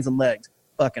no hands and legs.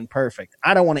 Fucking perfect.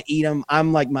 I don't want to eat them.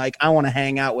 I'm like Mike. I want to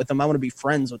hang out with them. I want to be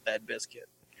friends with that biscuit.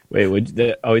 Wait,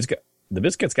 the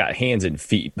biscuit's got hands and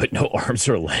feet, but no arms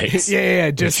or legs.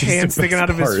 Yeah, just hands sticking out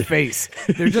of his face.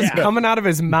 They're just coming out of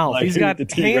his mouth. He's got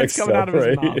hands coming out of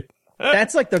his mouth.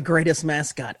 That's like the greatest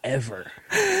mascot ever.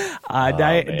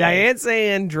 Diane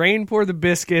saying, drain pour the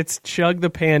biscuits, chug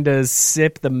the pandas,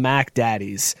 sip the Mac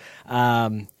Daddies.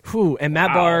 And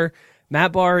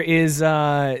Matt Barr is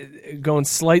going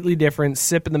slightly different,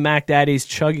 sipping the Mac Daddies,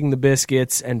 chugging the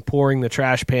biscuits, and pouring the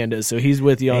trash pandas. So he's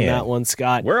with you on that one,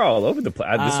 Scott. We're all over the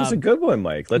place. This was a good one,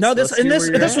 Mike.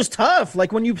 This was tough.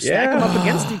 Like when you stack them up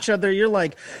against each other, you're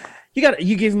like,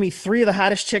 you give me 3 of the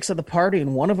hottest chicks at the party,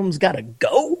 and one of them's got to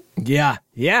go. Yeah.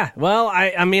 Well,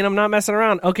 I mean, I'm not messing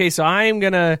around. Okay, so I'm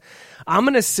gonna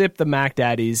sip the Mac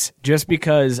Daddies just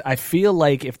because I feel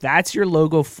like if that's your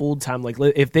logo full time, like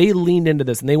if they leaned into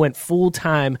this and they went full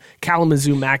time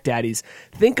Kalamazoo Mac Daddies,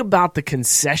 think about the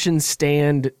concession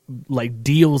stand like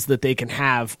deals that they can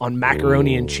have on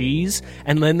macaroni and cheese,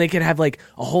 and then they could have like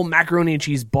a whole macaroni and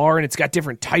cheese bar, and it's got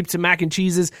different types of mac and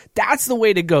cheeses. That's the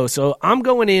way to go. So I'm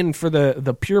going in for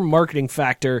the pure marketing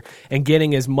factor and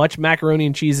getting as much macaroni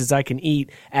and cheese as I can eat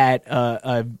at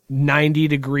a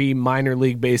 90-degree minor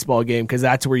league baseball game, because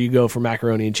that's where you go for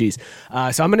macaroni and cheese.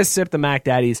 So I'm going to sip the Mac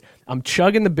Daddies. I'm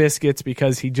chugging the biscuits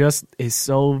because he just is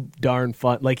so darn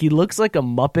fun. Like he looks like a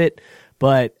Muppet,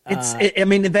 but I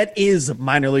mean, that is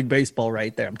minor league baseball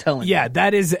right there. I'm telling you. Yeah,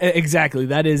 that is exactly.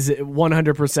 That is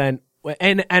 100%.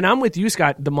 And I'm with you,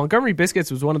 Scott. The Montgomery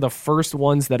biscuits was one of the first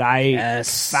ones that I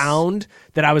found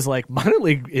that I was like, minor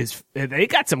league they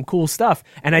got some cool stuff.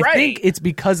 And I think it's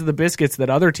because of the biscuits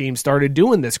that other teams started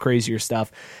doing this crazier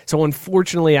stuff. So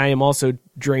unfortunately, I am also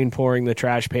drain pouring the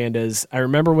trash pandas. I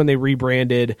remember when they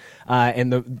rebranded,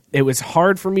 and it was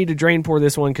hard for me to drain pour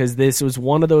this one because this was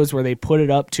one of those where they put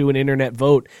it up to an internet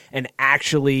vote and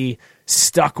actually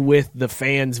stuck with the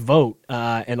fans' vote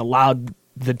and allowed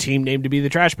the team name to be the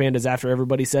Trash Pandas after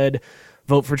everybody said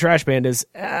vote for Trash Pandas.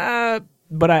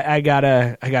 But I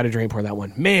gotta drain pour that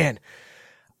one. Man,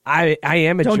 I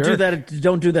am a jerk.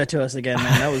 Don't do that to us again,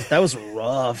 man. That was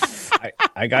rough.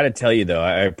 I got to tell you, though,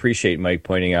 I appreciate Mike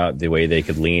pointing out the way they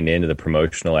could lean into the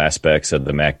promotional aspects of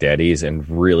the Mac Daddies and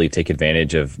really take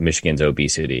advantage of Michigan's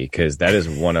obesity, because that is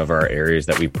one of our areas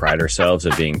that we pride ourselves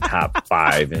of being top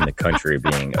 5 in the country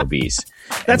being obese.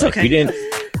 That's okay.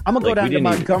 I'm going to go down to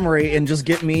Montgomery and just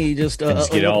get me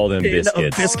get all them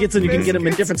biscuits. And you can get them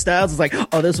in different styles. It's like,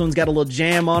 oh, this one's got a little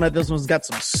jam on it. This one's got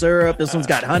some syrup. This one's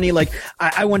got honey. Like,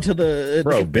 I went to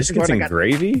the biscuits and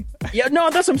gravy? Yeah,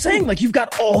 no, that's what I'm saying. Like, you've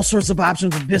got all sorts of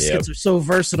options with biscuits. Are so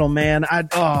versatile, man.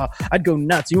 I'd go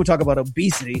nuts. You want to talk about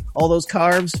obesity? All those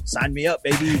carbs? Sign me up,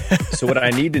 baby. So what I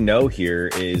need to know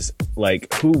here is,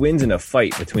 like, who wins in a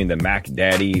fight between the Mac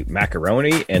Daddy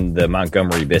macaroni and the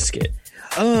Montgomery biscuit?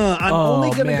 I'm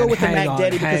only going to go with the Mac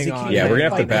Daddy because he can't. Yeah, we're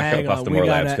going to have to back up off the more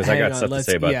labs because I got stuff to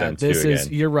say about them too.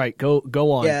 You're right. Go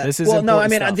on. Yeah. This is stuff.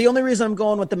 The only reason I'm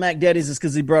going with the Mac Daddies is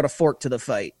because he brought a fork to the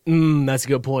fight. That's a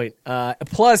good point.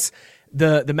 Plus,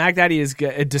 the Mac Daddy is,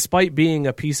 despite being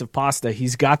a piece of pasta,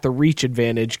 he's got the reach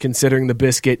advantage considering the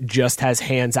biscuit just has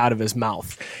hands out of his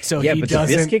mouth. So yeah, but the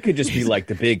biscuit could just be like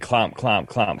the big clomp, clomp,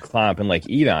 clomp, clomp, and like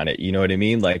eat on it. You know what I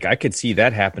mean? Like I could see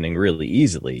that happening really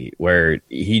easily, where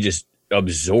he just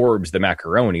absorbs the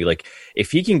macaroni. Like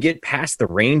if he can get past the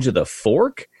range of the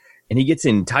fork and he gets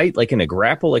in tight, like in a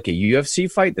grapple, like a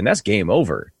UFC fight, then that's game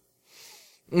over.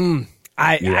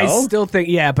 I still think,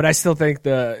 but I still think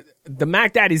the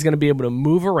Mac Daddy's going to be able to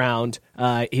move around.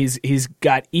 He's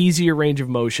got easier range of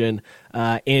motion,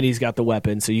 and he's got the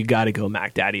weapon. So you got to go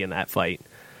Mac Daddy in that fight.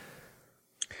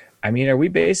 I mean, are we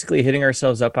basically hitting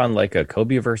ourselves up on like a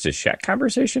Kobe versus Shaq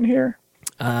conversation here?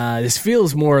 This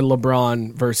feels more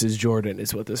LeBron versus Jordan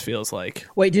is what this feels like.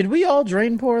 Wait, did we all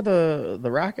drain pour the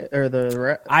rocket or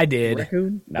the I did.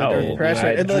 Raccoon? No. That's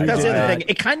the other thing.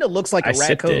 It kind of looks like a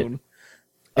raccoon.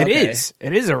 It is.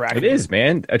 It is a raccoon. It is,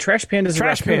 man. A trash panda is a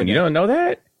raccoon. Panda. You don't know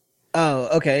that?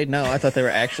 Oh, okay. No, I thought they were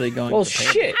actually going. Well,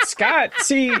 shit, Scott.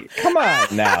 See, come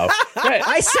on now.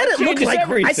 I said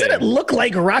it looked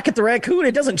like Rocket the Raccoon.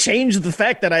 It doesn't change the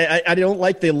fact that I don't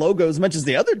like the logo as much as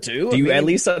the other two. Do you at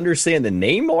least understand the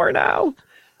name more now?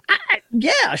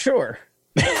 Yeah, sure.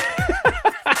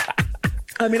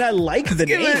 I mean, I like the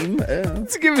name.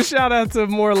 Let's give a shout out to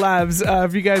More Labs.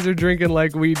 If you guys are drinking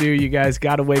like we do, you guys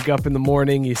got to wake up in the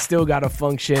morning. You still got to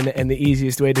function. And the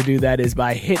easiest way to do that is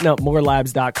by hitting up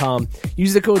morelabs.com.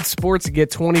 Use the code SPORTS to get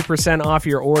 20% off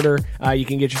your order. You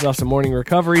can get yourself some morning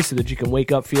recovery so that you can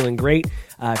wake up feeling great.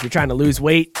 If you're trying to lose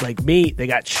weight like me, they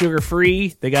got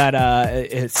sugar-free. They got,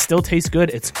 it still tastes good.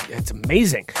 It's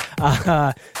amazing.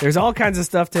 There's all kinds of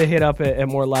stuff to hit up at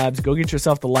More Labs. Go get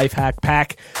yourself the Life Hack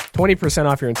Pack. 20%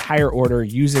 off your entire order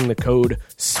using the code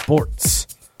SPORTS.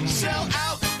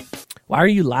 Why are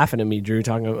you laughing at me, Drew,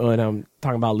 when I'm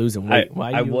talking about losing weight?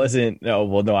 I'm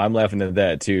laughing at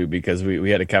that too, because we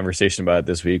had a conversation about it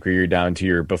this week where you're down to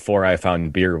your before I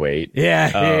found beer weight.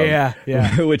 Yeah.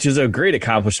 Which is a great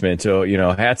accomplishment. So,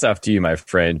 hats off to you, my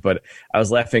friend. But I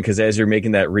was laughing because as you're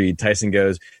making that read, Tyson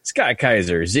goes, Scott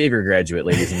Kaiser, Xavier graduate,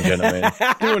 ladies and gentlemen,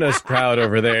 doing us proud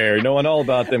over there, knowing all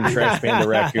about them trash panda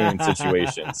raccoon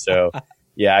situations. So,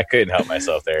 yeah, I couldn't help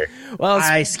myself there. Well,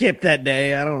 I skipped that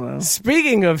day. I don't know.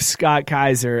 Speaking of Scott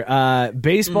Kaiser,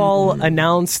 baseball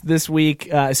announced this week.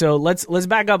 So let's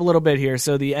back up a little bit here.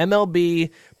 So the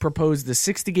MLB proposed the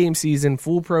 60-game season,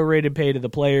 full prorated pay to the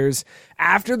players.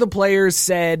 After the players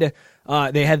said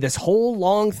they had this whole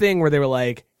long thing where they were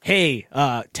like, hey,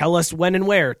 tell us when and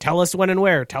where. Tell us when and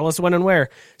where. Tell us when and where.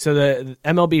 So the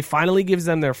MLB finally gives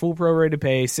them their full prorated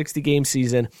pay, 60-game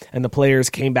season, and the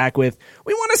players came back with,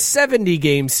 we want a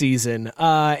 70-game season,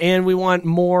 and we want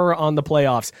more on the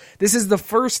playoffs. This is the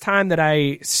first time that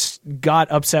I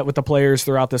got upset with the players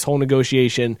throughout this whole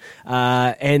negotiation,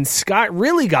 and Scott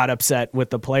really got upset with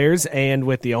the players and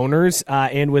with the owners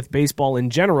and with baseball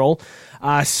in general.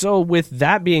 So with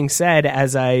that being said,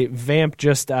 as I vamp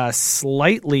just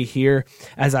slightly here,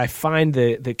 as I find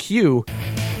the cue,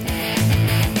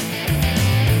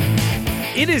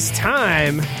 it is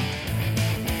time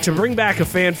to bring back a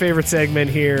fan favorite segment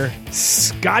here.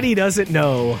 Scotty Doesn't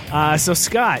Know. So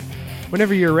Scott,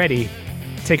 whenever you're ready,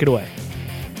 take it away.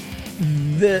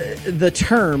 The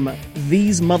term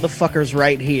 "these motherfuckers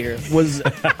right here" was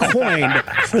coined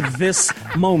for this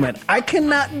moment. I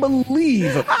cannot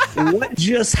believe what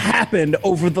just happened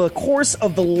over the course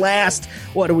of the last,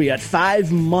 what are we at,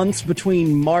 5 months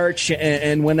between March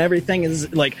and when everything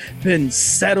is like been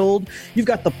settled. You've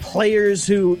got the players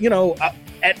who,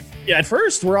 at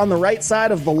first we're on the right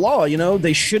side of the law.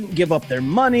 They shouldn't give up their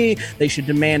money. They should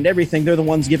demand everything. They're the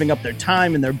ones giving up their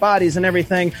time and their bodies and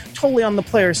everything, totally on the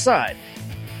player's side.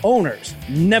 Owners,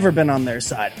 never been on their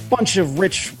side. Bunch of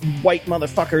rich white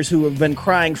motherfuckers who have been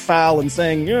crying foul and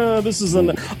saying, yeah, this is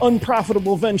an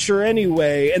unprofitable venture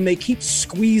anyway. And they keep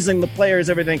squeezing the players,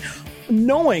 everything,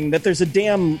 knowing that there's a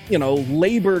damn,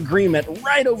 labor agreement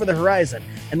right over the horizon.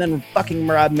 And then fucking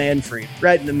Rob Manfred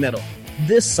right in the middle.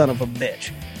 This son of a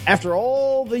bitch. After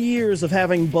all the years of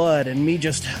having Bud and me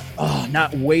just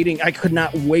not waiting, I could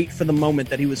not wait for the moment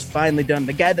that he was finally done.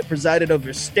 The guy that presided over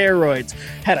steroids,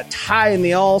 had a tie in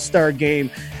the All-Star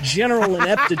game, general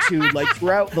ineptitude, like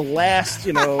throughout the last,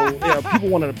 people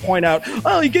wanted to point out,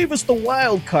 oh, he gave us the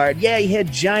wild card. Yeah, he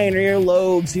had giant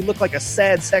earlobes. He looked like a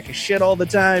sad sack of shit all the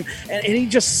time, and he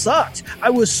just sucked.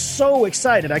 I was so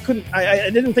excited. I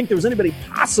didn't think there was anybody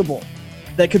possible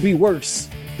that could be worse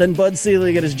than Bud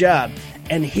Selig at his job.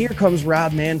 And here comes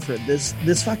Rob Manfred,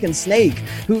 this fucking snake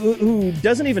who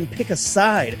doesn't even pick a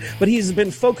side, but he's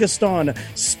been focused on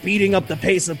speeding up the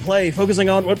pace of play, focusing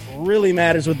on what really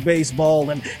matters with baseball,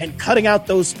 and cutting out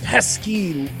those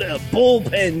pesky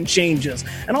bullpen changes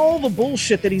and all the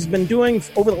bullshit that he's been doing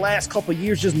over the last couple of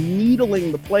years, just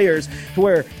needling the players to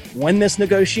where when this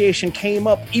negotiation came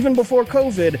up, even before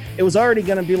COVID, it was already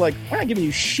going to be like, we're not giving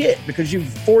you shit because you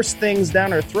forced things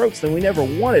down our throats that we never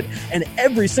wanted. And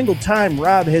every single time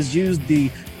Rob has used the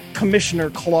commissioner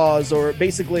clause, or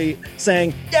basically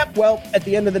saying, yep, well, at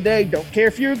the end of the day, don't care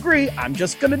if you agree, I'm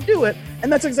just going to do it.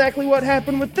 And that's exactly what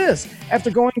happened with this. After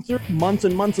going through months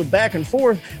and months of back and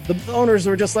forth, the owners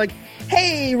were just like,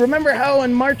 hey, remember how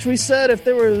in March we said if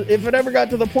it ever got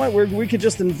to the point where we could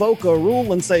just invoke a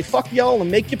rule and say, fuck y'all and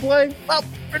make you play? Well,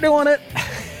 we're doing it.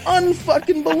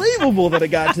 Unfucking believable that it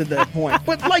got to that point.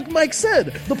 But like Mike said,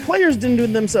 the players didn't do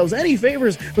themselves any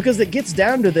favors, because it gets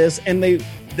down to this, and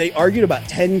they argued about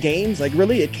 10 games. Like,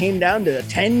 really, it came down to a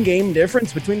 10-game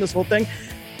difference between this whole thing.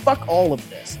 Fuck all of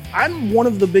this. I'm one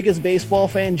of the biggest baseball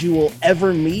fans you will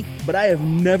ever meet, but I have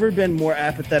never been more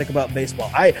apathetic about baseball.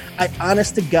 I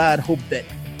honest to God hope that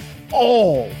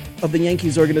all of the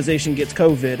Yankees organization gets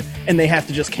COVID and they have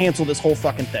to just cancel this whole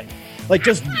fucking thing. Like,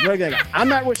 just regular. I'm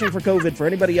not wishing for COVID for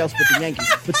anybody else but the Yankees.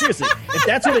 But seriously, if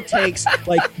that's what it takes,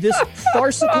 like this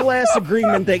farcical ass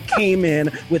agreement that came in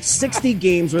with 60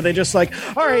 games where they just like,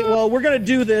 all right, well, we're going to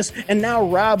do this. And now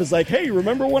Rob is like, hey,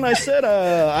 remember when I said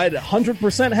I'd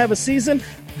 100% have a season?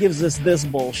 Gives us this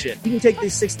bullshit. You can take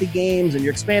these 60 games and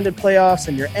your expanded playoffs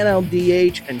and your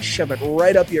NLDH and shove it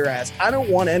right up your ass. I don't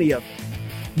want any of it.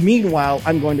 Meanwhile,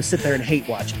 I'm going to sit there and hate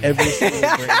watch every single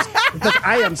Braves because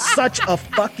I am such a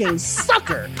fucking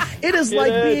sucker. It is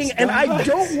like being, and I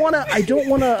don't want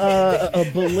to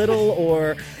belittle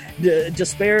or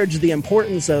disparage the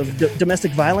importance of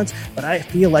domestic violence, but I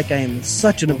feel like I am in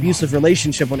such an abusive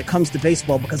relationship when it comes to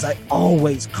baseball because I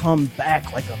always come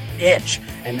back like a bitch,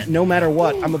 and no matter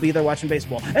what, I'm gonna be there watching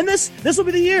baseball. And this will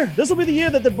be the year. This will be the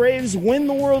year that the Braves win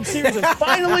the World Series and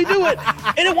finally do it.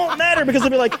 And it won't matter because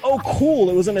they'll be like, oh, cool,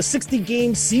 it was in a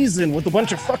 60-game season with a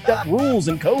bunch of fucked up rules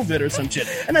and COVID or some shit.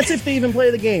 And that's if they even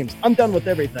play the games. I'm done with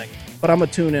everything, but I'm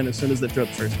gonna tune in as soon as they throw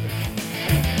the first pitch.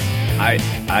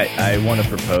 I want to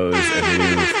propose a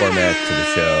new format to the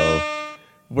show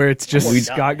where it's just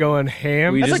Scott going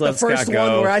ham. That's like the first one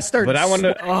where I start. But I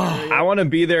want to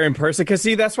be there in person because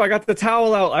see, that's why I got the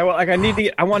towel out. I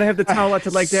want to have the towel out to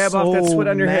like dab off that sweat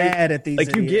on your head. At these like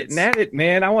idiots. You getting at it,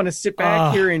 man. I want to sit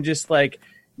back here and just like.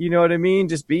 You know what I mean?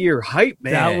 Just be your hype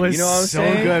man. That was you know what I'm so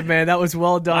saying? Good, man. That was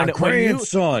well done. My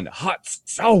grandson, hot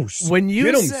sauce. When you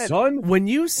Get him, said, son. When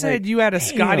you said you had a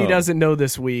Scotty doesn't know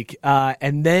this week,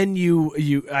 and then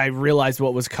I realized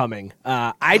what was coming.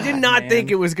 I did not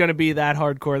think it was going to be that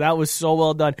hardcore. That was so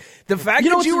well done. The fact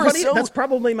that you were funny? That's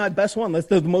probably my best one. That's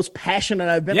the most passionate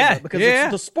I've been about because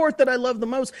it's the sport that I love the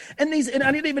most. And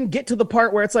I didn't even get to the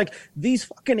part where it's like these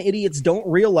fucking idiots don't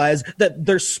realize that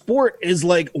their sport is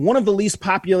like one of the least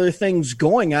popular things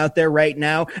going out there right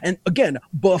now. And again,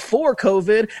 before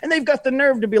COVID, and they've got the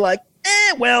nerve to be like,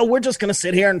 well, we're just going to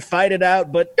sit here and fight it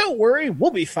out, but don't worry,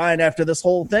 we'll be fine after this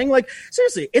whole thing. Like,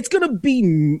 seriously, it's going to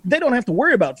be, they don't have to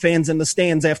worry about fans in the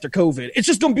stands after COVID. It's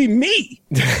just going to be me.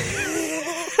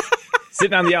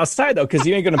 Sitting on the outside, though, because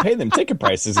you ain't going to pay them ticket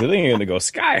prices. They ain't going to go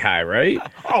sky high, right?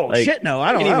 Oh, like, shit, no.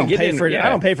 I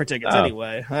don't pay for tickets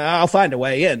anyway. I'll find a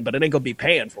way in, but it ain't going to be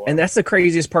paying for it. And that's the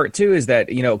craziest part, too, is that,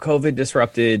 COVID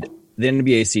disrupted the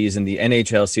NBA season, the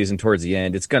NHL season towards the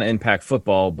end. It's going to impact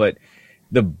football, but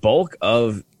the bulk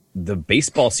of the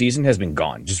baseball season has been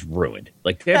gone, just ruined.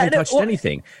 Like they haven't touched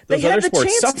anything. Those other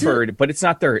sports suffered, but it's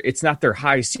not their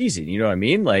high season. You know what I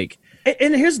mean? Like,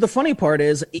 and here's the funny part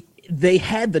is they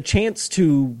had the chance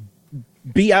to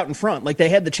be out in front. Like, they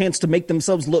had the chance to make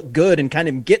themselves look good and kind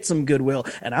of get some goodwill.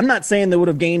 And I'm not saying they would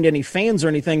have gained any fans or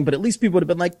anything, but at least people would have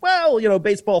been like, well,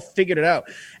 baseball figured it out.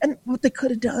 And what they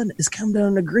could have done is come to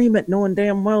an agreement, knowing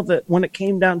damn well that when it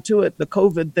came down to it, the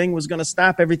COVID thing was going to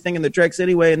stop everything in the Drex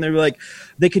anyway. And they were like,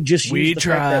 they could just use the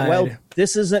fact that, well,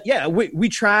 this isn't, we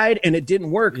tried and it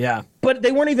didn't work. Yeah. But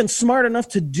they weren't even smart enough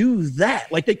to do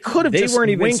that. Like, they could have just weren't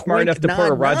even wink, smart wink, enough to nod,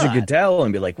 put a Roger nod. Goodell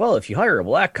and be like, well, if you hire a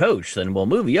black coach, then we'll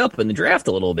move you up in the draft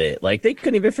a little bit. Like, they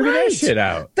couldn't even figure that shit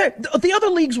out. The other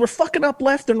leagues were fucking up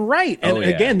left and right. And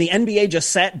again, the NBA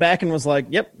just sat back and was like,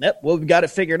 yep, well, we got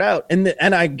it figured out.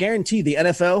 And I guarantee the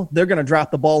NFL, they're going to drop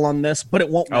the ball on this, but it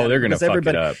won't matter. Oh, they're going to fuck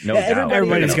it up. No doubt.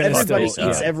 Everybody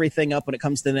eats everything up when it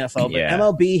comes to the NFL. But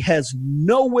MLB has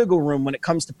no wiggle room when it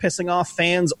comes to pissing off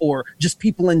fans or just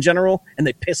people in general, and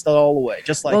they pissed it all away.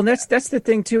 Just like, well, that's the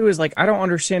thing too, is like, I don't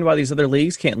understand why these other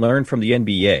leagues can't learn from the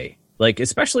NBA. Like,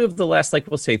 especially over the last, like,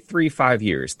 we'll say 3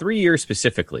 years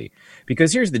specifically,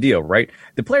 because here's the deal, right?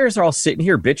 The players are all sitting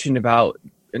here bitching about,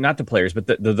 not the players, but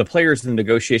the players in the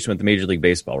negotiation with the Major League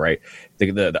Baseball, right?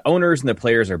 The owners and the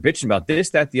players are bitching about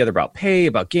this, that, the other, about pay,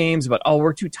 about games, about, oh,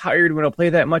 we're too tired, we don't play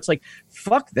that much. Like,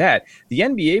 fuck that. The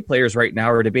NBA players right now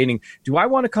are debating, do I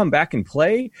want to come back and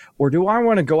play, or do I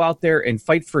want to go out there and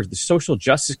fight for the social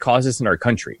justice causes in our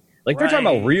country? Like, they're talking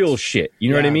about real shit.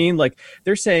 You know what I mean? Like,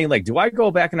 they're saying, like, do I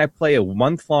go back and I play a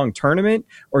month-long tournament,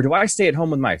 or do I stay at home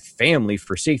with my family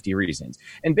for safety reasons?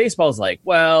 And baseball's like,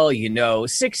 well,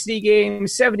 60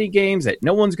 games, 70 games that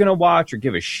no one's going to watch or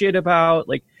give a shit about.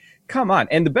 Like, come on.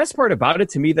 And the best part about it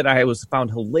to me that I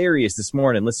found hilarious this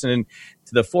morning, listening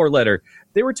to the 4-letter,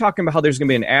 they were talking about how there's going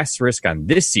to be an asterisk on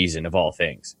this season of all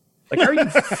things. Like, are you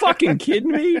fucking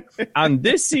kidding me? On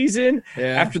this season,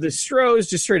 after the Stros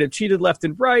just straight up cheated left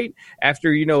and right,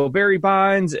 after, Barry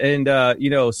Bonds and,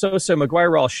 Sosa and McGuire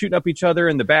were all shooting up each other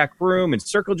in the back room and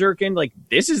circle jerking, like,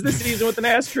 this is the season with an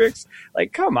asterisk?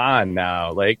 Like, come on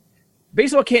now. Like,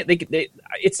 baseball can't,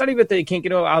 it's not even that they can't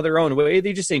get out of their own way.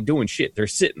 They just ain't doing shit. They're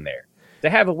sitting there. To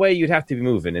have a way, you'd have to be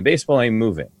moving, and baseball ain't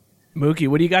moving. Mookie,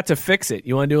 what do you got to fix it?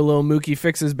 You want to do a little Mookie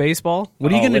fixes baseball?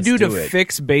 What are you going to do to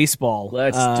fix baseball?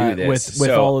 Let's do this.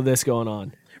 With all of this going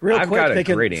on. Real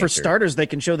quick, for starters, they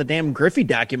can show the damn Griffey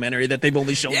documentary that they've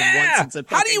only shown once.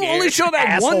 How do you only show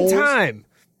that one time?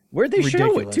 Where'd they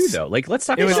show it too, though? Like, let's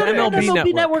talk about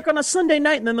MLB Network on a Sunday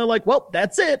night, and then they're like, well,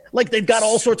 that's it. Like, they've got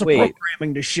all sorts of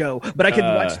programming to show. But I could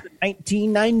watch the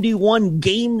 1991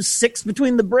 Game 6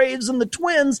 between the Braves and the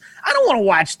Twins. I don't want to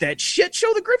watch that shit.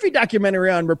 Show the Griffey documentary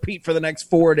on repeat for the next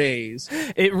 4 days.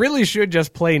 It really should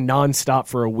just play nonstop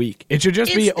for a week. It should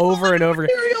just be over and over.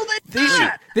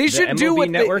 They should do what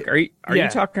network. Are you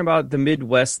talking about the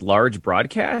Midwest Large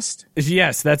Broadcast?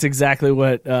 Yes, that's exactly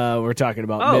what we're talking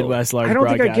about. Midwest Large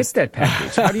Broadcast. I don't think I get that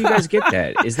package. How do you guys get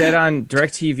that? Is that on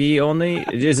DirecTV only?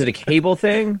 Is it a cable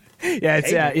thing? Yeah,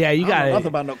 it's you got it.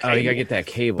 About no cable. Oh, you gotta get that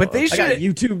cable. But they should. I got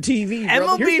YouTube TV.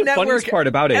 MLB Here's the Network. funniest part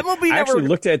about it. MLB I actually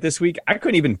looked at it this week. I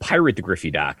couldn't even pirate the Griffey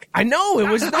doc. I know it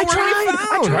was nowhere to be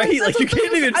found. Right? Like, you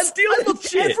can't even steal I looked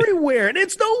shit everywhere, and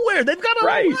it's nowhere. They've got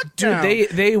a Dude,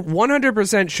 they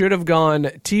 100% should have gone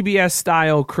TBS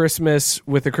style Christmas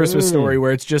with a Christmas story,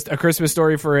 where it's just a Christmas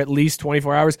story for at least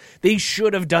 24 hours. They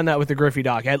should have done that with the Griffey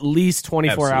doc. At least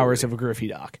 24 hours of a Griffey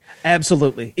doc.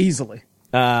 Absolutely, easily.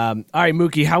 All right,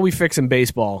 Mookie, how we fixing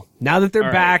baseball? Now that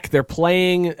they're back, they're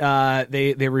playing.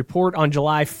 They report on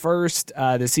July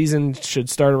 1st. The season should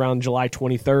start around July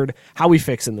 23rd. How we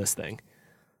fixing this thing?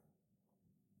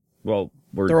 Well,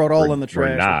 throw it all in the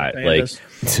trash. We're not. Like,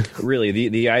 really,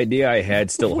 the idea I had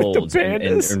still holds.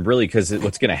 And really, because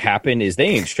what's going to happen is they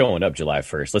ain't showing up July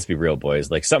 1st. Let's be real,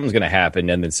 boys. Like, something's going to happen,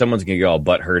 and then someone's going to get all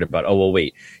butthurt about, oh, well,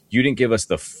 wait, you didn't give us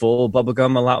the full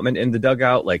bubblegum allotment in the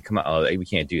dugout? Like, come on, we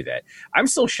can't do that. I'm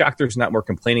still shocked there's not more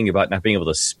complaining about not being able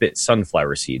to spit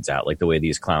sunflower seeds out, like the way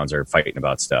these clowns are fighting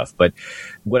about stuff. But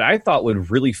what I thought would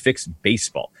really fix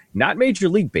baseball, not Major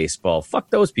League Baseball, fuck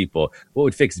those people. What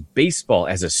would fix baseball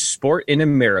as a sport in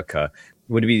America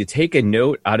would be to take a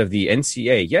note out of the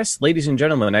NCAA. Yes, ladies and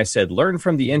gentlemen, I said learn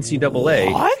from the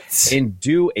NCAA and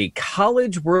do a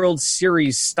College World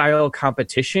Series style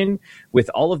competition with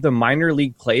all of the minor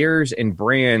league players and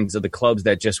brands of the clubs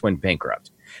that just went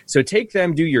bankrupt. So take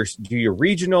them, do your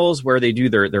regionals where they do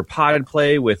their pod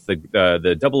play with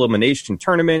the double elimination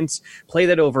tournaments. Play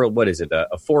that over, what is it,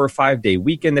 a 4 or 5 day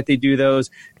weekend that they do those.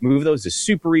 Move those to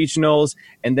super regionals,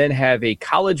 and then have a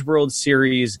College World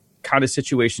Series kind of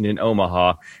situation in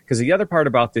Omaha. Because the other part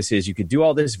about this is you could do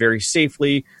all this very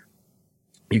safely.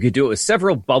 You could do it with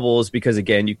several bubbles because,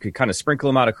 again, you could kind of sprinkle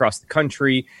them out across the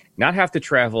country, not have to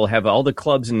travel, have all the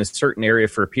clubs in a certain area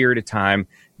for a period of time,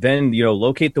 then,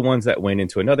 locate the ones that win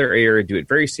into another area, do it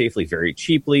very safely, very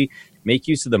cheaply, make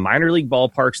use of the minor league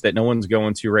ballparks that no one's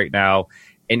going to right now,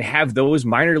 and have those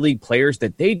minor league players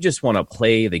that they just want to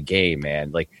play the game,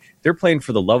 man. Like, they're playing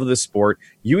for the love of the sport.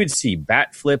 You would see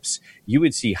bat flips. You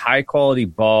would see high quality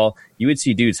ball. You would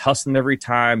see dudes hustling every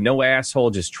time. No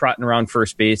asshole just trotting around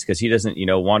first base because he doesn't,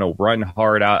 want to run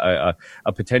hard out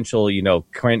a potential,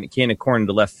 can of corn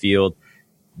to left field.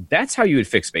 That's how you would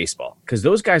fix baseball, because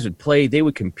those guys would play. They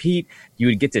would compete. You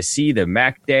would get to see the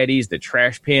Mac Daddies, the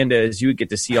Trash Pandas. You would get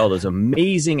to see all those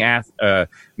amazing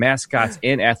mascots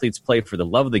and athletes play for the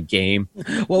love of the game.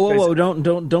 Whoa!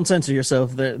 Don't censor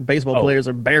yourself. The baseball players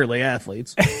are barely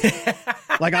athletes.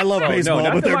 Like, I love baseball,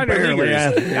 but they're barely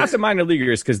athletes. Not the minor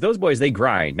leaguers, because those boys, they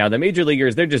grind. Now, the major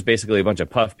leaguers, they're just basically a bunch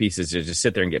of puff pieces that just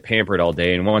sit there and get pampered all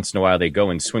day, and once in a while they go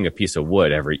and swing a piece of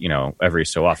wood every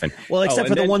so often. Well, except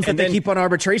for the ones that they keep on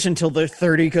arbitration till they're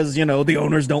 30 because, the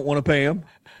owners don't want to pay them.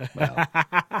 Well.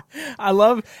 I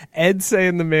love Ed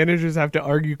saying the managers have to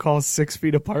argue calls 6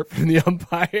 feet apart from the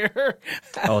umpire.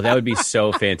 Oh, that would be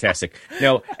so fantastic.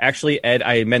 No, actually, Ed,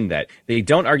 I amend that. They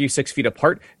don't argue 6 feet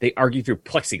apart. They argue through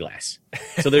plexiglass.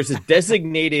 So there's a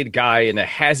designated guy in a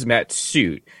hazmat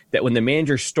suit that when the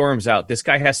manager storms out, this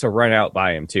guy has to run out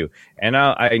by him too. And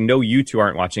I know you two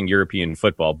aren't watching European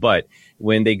football, but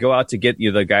when they go out to get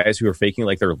the guys who are faking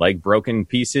like their leg broken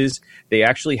pieces, they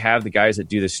actually have the guys that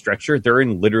do the stretcher. They're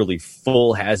in literally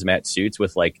full hazmat suits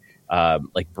with like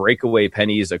breakaway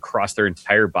pennies across their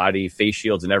entire body, face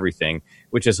shields and everything,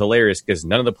 which is hilarious because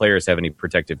none of the players have any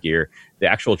protective gear. The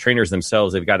actual trainers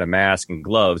themselves, they've got a mask and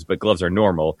gloves, but gloves are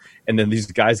normal. And then these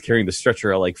guys carrying the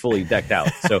stretcher are like fully decked out.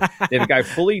 So they have a guy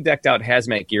fully decked out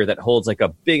hazmat gear that holds like a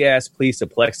big ass piece of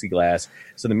plexiglass.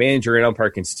 So the manager and umpire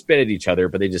can spit at each other,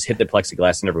 but they just hit the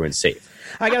plexiglass and everyone's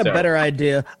safe. I got a better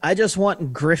idea. I just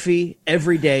want Griffey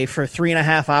every day for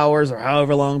 3.5 hours or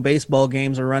however long baseball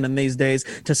games are running these days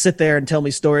to sit there and tell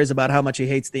me stories about how much he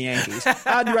hates the Yankees.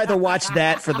 I'd rather watch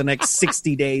that for the next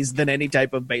 60 days than any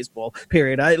type of baseball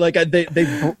period.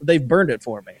 They've burned it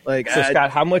for me. So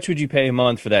Scott, how much would you pay a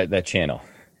month for that channel?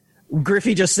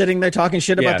 Griffey just sitting there talking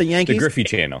shit about the Yankees? The Griffey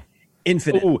channel.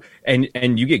 Infinite. Ooh,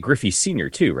 and you get Griffey Senior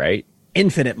too, right?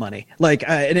 Infinite money.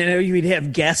 And you'd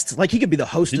have guests. Like, he could be the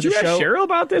host of the show. Did you ask Cheryl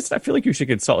about this? I feel like you should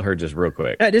consult her just real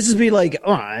quick. This would be like,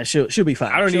 she'll be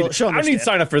fine. I don't need to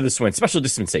sign up for this one. Special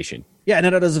dispensation. Yeah,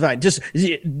 no, that's fine. Just,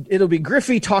 it'll be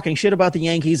Griffey talking shit about the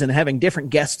Yankees and having different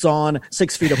guests on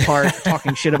 6 feet apart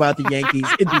talking shit about the Yankees.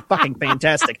 It'd be fucking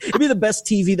fantastic. It'd be the best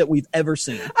TV that we've ever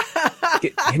seen.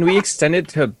 Can we extend it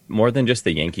to more than just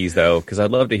the Yankees, though? Because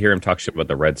I'd love to hear him talk shit about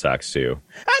the Red Sox, too.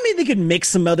 I mean, they could mix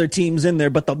some other teams in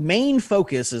there, but the main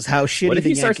focus is how shitty the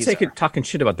Yankees are. What if he starts talking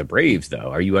shit about the Braves,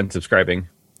 though? Are you unsubscribing?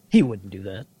 He wouldn't do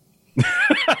that.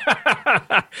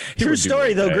 True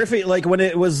story, though. Griffey,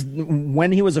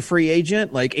 when he was a free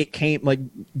agent,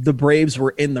 the Braves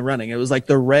were in the running. It was like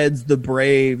the Reds, the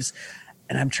Braves,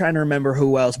 and I'm trying to remember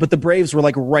who else, but the Braves were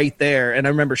like right there. And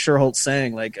I remember Sherholtz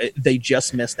saying they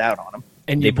just missed out on him.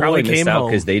 And they probably missed out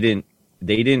because they didn't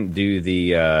do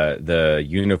the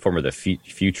uniform of the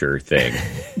future thing.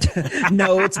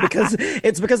 No, it's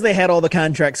because they had all the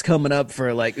contracts coming up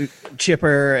for like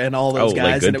Chipper and all those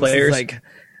guys, good and it players? was like.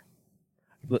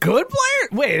 Good player?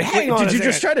 Wait, hang on. Did you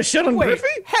just try to shit on Griffey?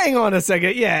 Hang on a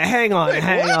second. Yeah, hang on.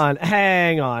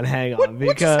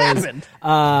 What just happened?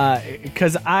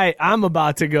 Because I'm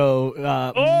about to go.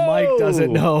 Mike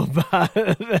doesn't know about.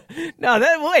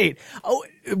 Wait. Oh,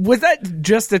 was that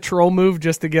just a troll move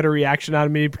just to get a reaction out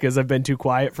of me because I've been too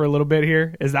quiet for a little bit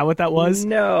here? Is that what that was?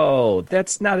 No,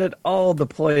 that's not at all the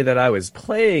play that I was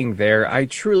playing there. I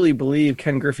truly believe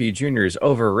Ken Griffey Jr. is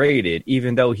overrated,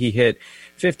 even though he hit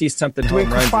 50-something home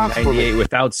runs in 98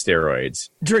 without steroids.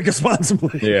 Drink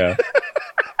responsibly. Yeah.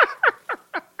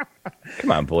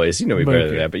 Come on, boys. You know me better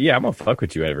than that. But yeah, I'm going to fuck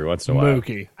with you every once in a while.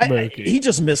 Mookie. He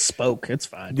just misspoke. It's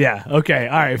fine. Yeah. Okay.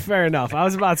 All right. Fair enough. My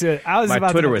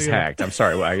Twitter was hacked. I'm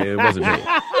sorry. It wasn't me.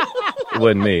 It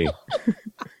wasn't me.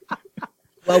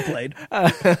 Well played.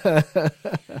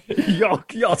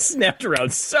 Y'all snapped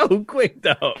around so quick,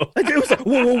 though. It was like,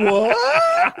 what?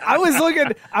 I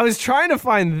was trying to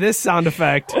find this sound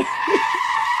effect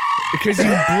because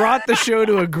you brought the show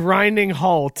to a grinding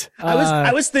halt.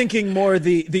 I was thinking more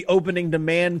the opening to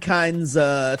Mankind's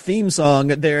theme song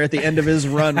there at the end of his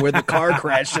run where the car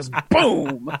crash just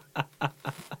boom.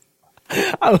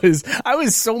 I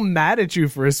was so mad at you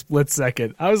for a split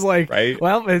second. I was like, right?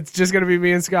 Well, it's just going to be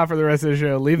me and Scott for the rest of the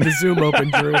show. Leave the Zoom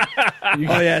open, Drew. Oh,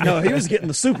 yeah. No, he was getting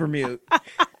the super mute.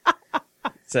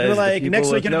 Says We're like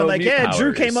next week, and I'm like, yeah,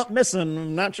 Drew came up. up missing.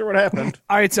 I'm not sure what happened.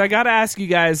 All right, so I got to ask you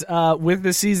guys, with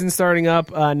the season starting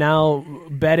up, now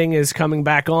betting is coming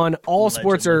back on. All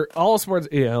sports,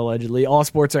 allegedly, all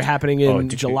sports are happening in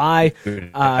July.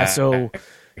 So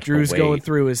Drew's going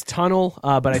through his tunnel,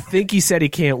 but I think he said he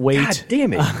can't wait. God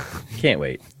damn it. Can't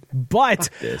wait. But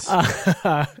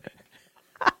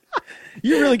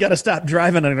You really got to stop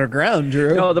driving underground,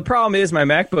 Drew. No, the problem is my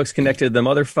MacBook's connected to the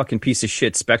motherfucking piece of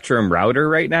shit Spectrum router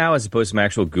right now as opposed to my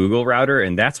actual Google router,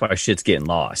 and that's why shit's getting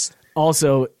lost.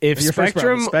 also, if Your first round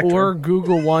Spectrum was Spectrum. or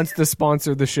Google wants to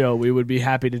sponsor the show, we would be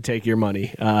happy to take your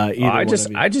money. I just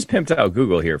pimped out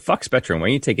Google here. Fuck Spectrum. Why are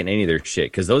you taking any of their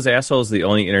shit? Because those assholes are the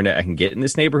only internet I can get in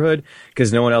this neighborhood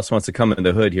because no one else wants to come in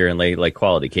the hood here and lay like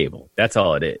quality cable. That's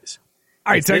all it is.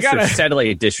 All right, It's so I this or got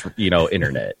satellite dish,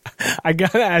 internet. I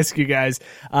gotta ask you guys.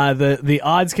 The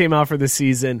odds came out for the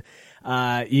season.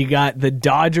 You got the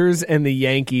Dodgers and the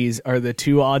Yankees are the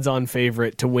two odds-on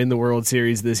favorite to win the World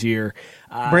Series this year.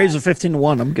 Braves are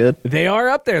 15-1. I'm good. They are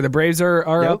up there. The Braves are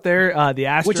up there. The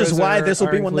Astros, Which is why this will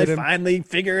are be when they included. finally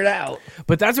figure it out.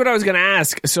 But that's what I was going to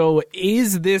ask. So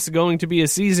is this going to be a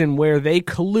season where they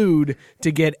collude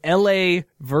to get LA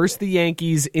versus the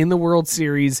Yankees in the World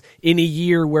Series in a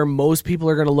year where most people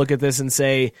are going to look at this and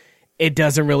say, it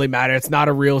doesn't really matter. It's not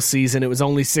a real season. It was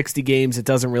only 60 games. It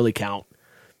doesn't really count.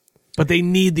 But they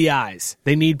need the eyes.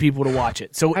 They need people to watch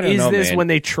it. So is this when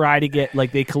they try to get,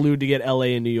 like they collude to get LA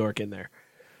and New York in there?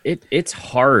 It's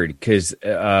hard because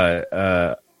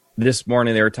this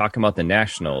morning they were talking about the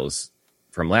Nationals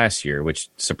from last year, which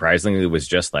surprisingly was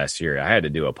just last year. I had to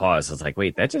do a pause. I was like,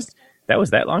 wait, that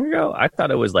was that long ago? I thought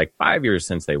it was like 5 years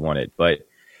since they won it. But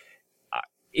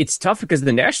it's tough because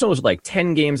the Nationals are like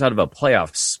 10 games out of a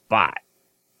playoff spot.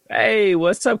 Hey,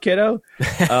 what's up, kiddo?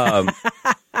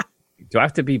 Do I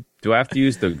have to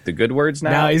use the good words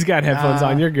now? No, he's got headphones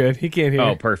on. You're good. He can't hear.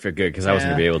 Oh, perfect. Good. Because I wasn't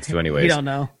going to be able to anyways. You don't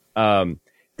know.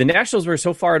 The Nationals were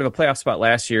so far out of a playoff spot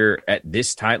last year at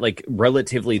this time, like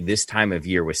relatively this time of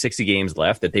year with 60 games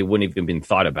left that they wouldn't even been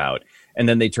thought about. And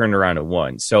then they turned around and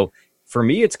won. So for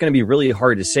me, it's going to be really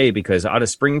hard to say because out of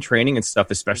spring training and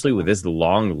stuff, especially with this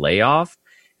long layoff,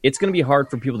 it's going to be hard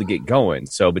for people to get going.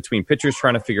 So between pitchers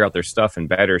trying to figure out their stuff and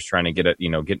batters trying to get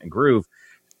in a groove,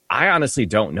 I honestly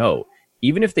don't know.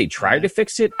 Even if they tried to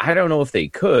fix it, I don't know if they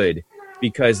could.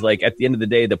 Because, like, at the end of the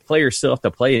day, the players still have to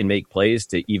play and make plays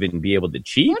to even be able to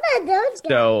cheat.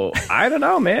 So, I don't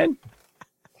know, man.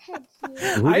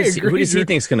 Who does he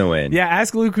think's going to win? Yeah,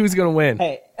 ask Luke who's going to win.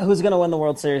 Hey, who's going to win the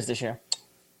World Series this year?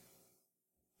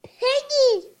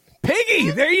 Piggy,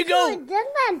 there you go. Does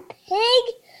my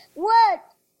pig what?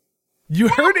 You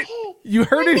heard it. You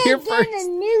heard it here When first. they get a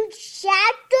new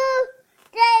chapter,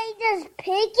 they just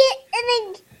pick it,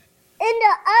 and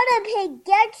the other pig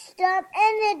gets stuff,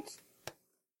 and it's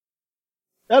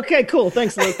Okay, cool.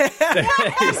 Thanks, Luke.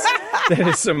 That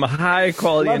is some high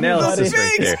quality Love you, analysis buddy.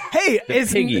 right there. Hey, The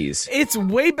piggies. It's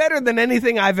way better than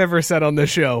anything I've ever said on the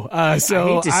show. So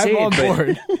I hate to say I'm on it, but-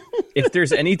 board. If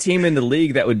there's any team in the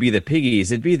league that would be the piggies,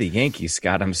 it'd be the Yankees,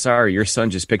 Scott. I'm sorry. Your son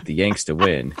just picked the Yanks to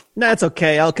win. Nah, it's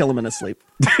okay. I'll kill him in his sleep.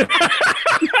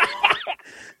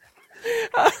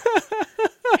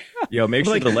 Yo, make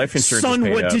sure the life insurance Son, is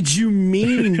paid what up. did you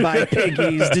mean by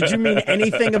piggies? Did you mean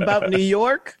anything about New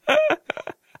York?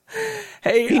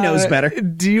 Hey, He knows better.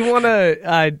 Do you want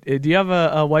to? Do you have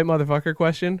a white motherfucker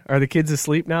question? Are the kids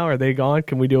asleep now? Are they gone?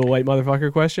 Can we do a white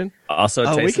motherfucker question? Also,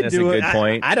 Oh, we Tyson could has a do good it.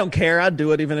 point. I don't care. I'd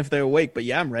do it even if they're awake. But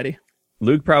yeah, I'm ready.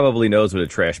 Luke probably knows what a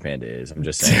trash panda is. I'm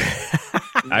just saying.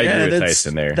 I agree with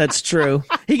Tyson there. That's true.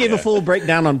 He gave a full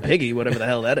breakdown on Piggy, whatever the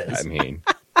hell that is. I mean,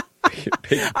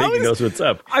 Piggy knows what's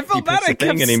up. I felt he bad. picks a I kept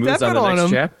thing and he moves on stepping to the on next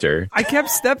him. chapter. I kept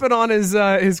stepping on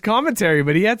his commentary,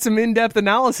 but he had some in-depth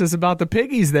analysis about the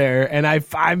piggies there, and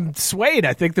I'm swayed.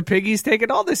 I think the piggies take it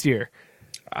all this year.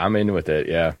 I'm in with it,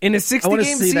 yeah. In a I want to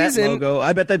 60-game see that season, logo.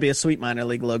 I bet that'd be a sweet minor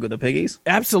league logo, the Piggies.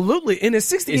 absolutely. In a Is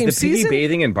 60-game the piggy season,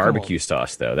 bathing in barbecue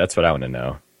sauce, though? That's what I want to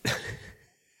know.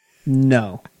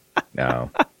 No.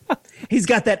 No. He's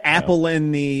got that apple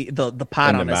in the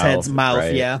pot In on the his head's mouth, mouth.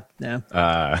 right. Yeah.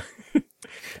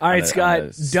 all right, on Scott, a-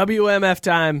 WMF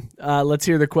time. Let's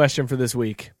hear the question for this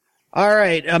week. All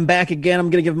right, I'm back again. I'm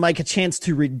going to give Mike a chance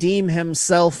to redeem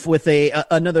himself with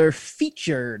another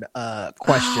featured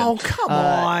question. Oh, come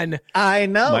on. I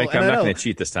know. Mike, and I'm I not know. going to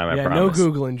cheat this time, I Yeah, promise.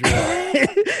 no Googling,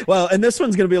 Drew. Well, and this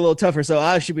one's going to be a little tougher, so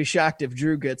I should be shocked if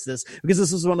Drew gets this, because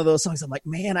this was one of those songs I'm like,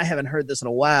 man, I haven't heard this in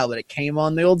a while, but it came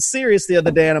on the old Sirius the other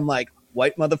day, and I'm like,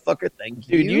 white motherfucker. Thank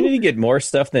you. Dude, you need to get more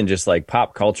stuff than just like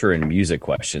pop culture and music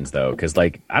questions, though, because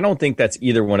like I don't think that's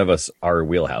either one of us our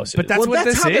wheelhouse. But that's what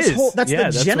this is. That's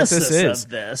the genesis of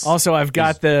this. Also, I've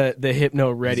got the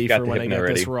hypno ready for when I get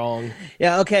ready. this wrong.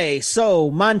 Yeah. Okay.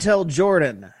 So Montel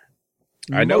Jordan.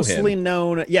 I know mostly him.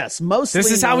 known. Yes. Mostly.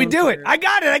 This is how we do known it. I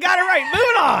got it right.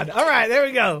 Moving on. All right. There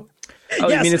we go. Oh,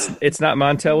 Yes. you mean it's not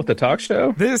Montel with the talk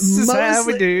show? This is how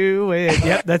we do it.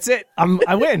 Yep, that's it.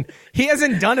 I win. He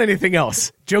hasn't done anything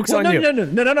else. Joke's on you.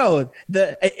 No.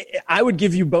 I would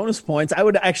give you bonus points. I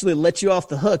would actually let you off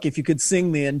the hook if you could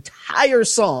sing the entire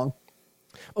song.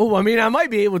 Oh, I mean, I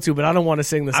might be able to, but I don't want to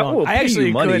sing the song. I will pay actually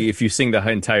you money could, if you sing the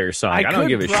entire song. I don't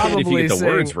give a shit if you get the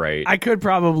words right. I could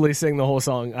probably sing the whole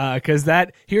song because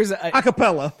here's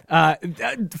Acapella.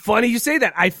 Funny you say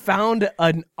that. I found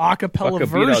an acapella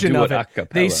version of it. Acapella.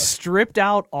 They stripped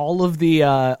out all of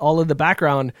the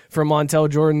background from Montel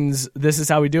Jordan's "This Is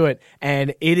How We Do It,"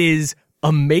 and it is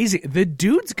amazing. The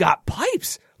dude's got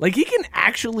pipes. Like he can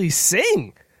actually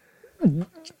sing.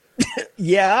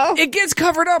 Yeah. It gets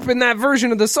covered up in that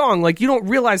version of the song. Like, you don't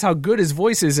realize how good his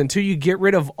voice is until you get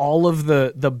rid of all of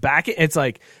the back. It's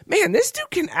like, man, this dude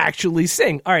can actually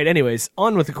sing. All right, anyways,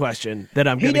 on with the question that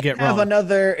I'm going to get wrong.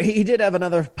 He did have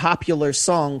another popular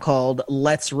song called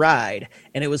Let's Ride,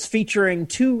 and it was featuring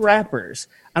two rappers.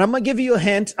 And I'm going to give you a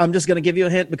hint. I'm just going to give you a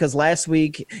hint because last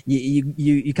week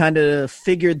you kind of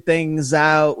figured things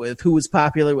out with who was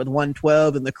popular with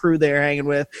 112 and the crew they were hanging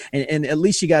with. And at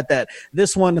least you got that.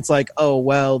 This one, it's like, oh,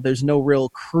 well, there's no real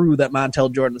crew that Montel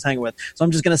Jordan was hanging with. So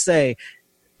I'm just going to say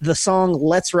the song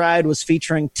Let's Ride was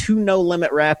featuring two No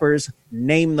Limit rappers.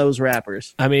 Name those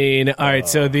rappers. I mean, all right,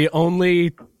 so the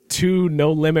only two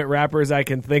No Limit rappers I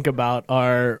can think about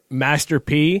are Master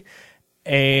P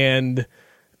and...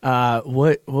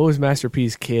 what was Master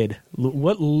P's kid?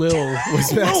 What Lil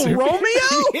was Master Lil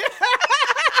Romeo?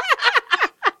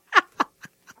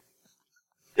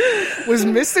 Was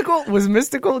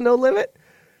Mystical No Limit?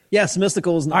 Yes,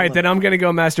 Mystical is No All right, Limit. then I'm going to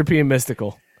go Master P and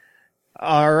Mystical.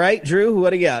 All right, Drew,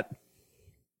 what do you got?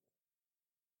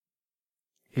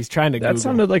 He's trying to That Google.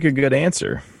 sounded like a good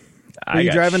answer. Were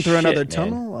you driving through another man.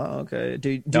 tunnel? Oh, okay.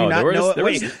 Do you No, not there know? was- there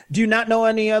Wait, was- do you not know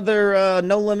any other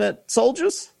No Limit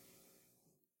soldiers?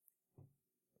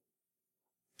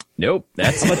 Nope.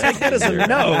 That's Take that as a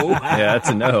no. Yeah, that's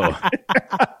a no.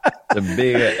 The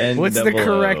big N. What's the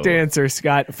correct answer,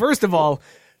 Scott? First of all,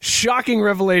 shocking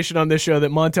revelation on this show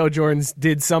that Montel Jordan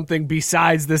did something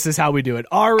besides This Is How We Do It.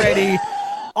 Already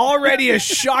a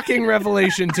shocking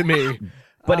revelation to me.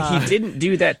 But he didn't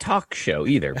do that talk show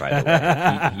either, by the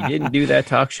way. He didn't do that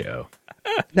talk show.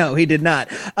 No, he did not.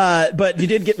 But you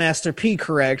did get Master P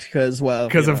correct because, well,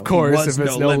 of course, if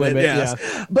it's No Limit,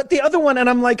 yes. But the other one, and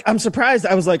I'm surprised.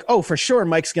 I was like, oh, for sure,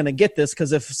 Mike's going to get this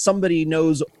because if somebody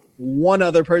knows one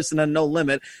other person on No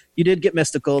Limit, you did get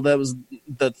Mystical. That was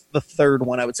the third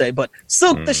one, I would say. But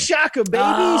Silk the Shaka, baby,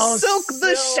 Oh, Silk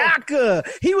the Shaka.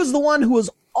 He was the one who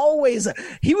was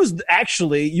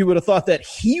actually, you would have thought that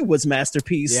he was Master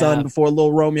P's son before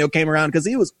Lil Romeo came around because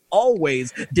he was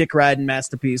always dick riding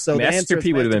Master P. So Master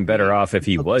P would have been better off if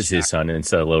he was his son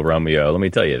instead of Lil Romeo. Let me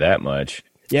tell you that much.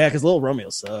 Yeah, because Lil Romeo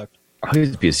sucked. Oh,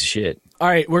 he's a piece of shit. All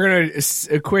right, we're going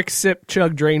to a quick sip,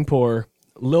 chug, drain, pour.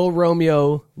 Lil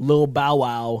Romeo, Lil Bow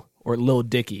Wow, or Lil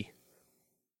Dicky?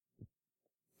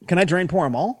 Can I drain pour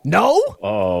them all? No?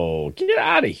 Oh, get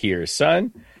out of here,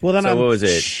 son. Well, then So I'm what was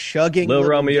it? chugging Lil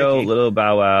Romeo, Dicky. Lil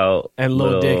Bow Wow, And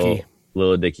Lil Dicky.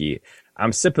 Lil Dicky.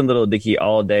 I'm sipping Lil Dicky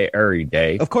all day, every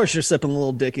day. Of course you're sipping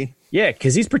Lil Dicky. Yeah,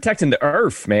 because he's protecting the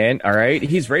earth, man. All right.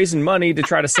 He's raising money to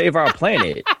try to save our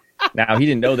planet. Now, he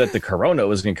didn't know that the corona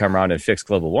was going to come around and fix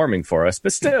global warming for us,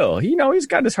 but still, he's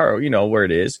got his heart, where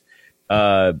it is.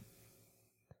 What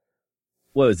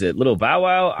was it? Little Bow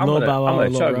Wow? I'm going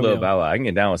to chug Lil Bow Wow. I can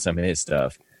get down with some of his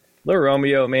stuff. Lil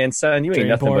Romeo, man, son, you ain't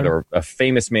nothing but a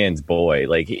famous man's boy.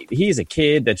 Like, he's a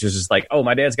kid that's just like, oh,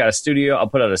 my dad's got a studio. I'll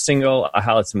put out a single. I'll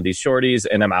holler at some of these shorties,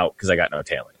 and I'm out because I got no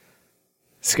talent.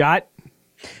 Scott?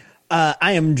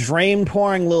 I am drain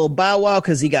pouring Lil Bow Wow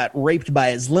because he got raped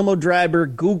by his limo driver.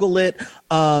 Google it.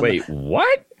 Wait,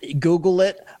 what? Google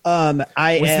it.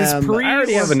 this pre- I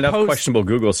already have or enough post- questionable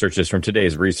Google searches from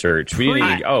today's research. We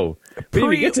didn't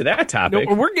even get to that topic.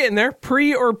 No, we're getting there.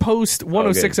 Pre or post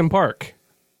 106 in Park?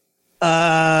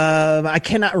 I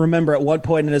cannot remember at what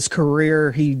point in his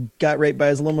career he got raped by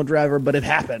his limo driver, but it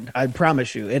happened. I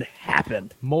promise you, it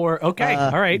happened. More. Okay.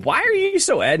 All right. Why are you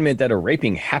so adamant that a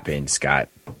raping happened, Scott?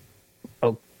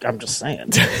 Oh, I'm just saying.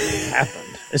 It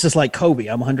happened. It's just like Kobe.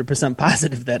 I'm 100%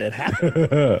 positive that it happened.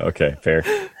 Okay, fair.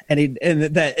 And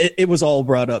it was all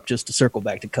brought up just to circle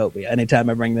back to Kobe. Anytime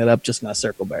I bring that up, just not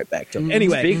circle back to him.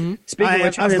 Anyway, speaking of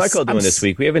which, how's Michael doing this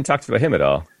week? We haven't talked about him at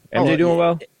all. MJ doing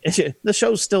well? The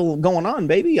show's still going on,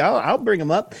 baby. I'll bring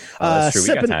him up. That's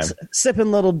true. We got time.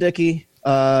 Sipping Little Dicky,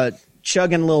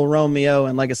 chugging Lil Romeo,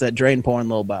 and like I said, drain pouring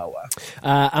Lil Bow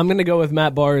Wow. I'm going to go with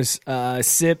Matt Barr's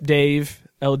Sip Dave.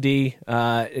 LD,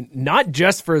 not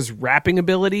just for his rapping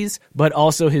abilities, but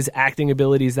also his acting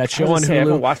abilities. That show on Hulu. I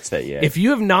haven't watched that yet. If you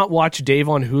have not watched Dave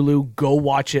on Hulu, go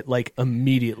watch it like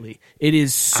immediately. It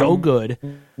is so good.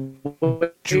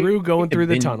 Drew going through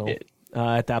the tunnel.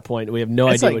 At that point, we have no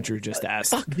idea what Drew just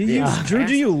asked. Drew,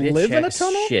 do you live in a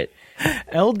tunnel? Shit.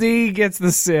 LD gets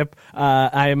the sip.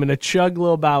 I am going to chug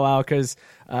Lil Bow Wow because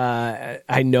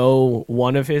I know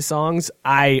one of his songs.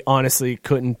 I honestly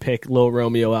couldn't pick Lil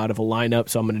Romeo out of a lineup,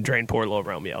 so I'm going to drain pour Lil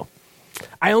Romeo.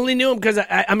 I only knew him because,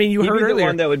 I mean, you heard earlier. The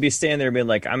one that would be standing there being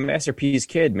like, I'm Master P's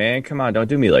kid, man. Come on, don't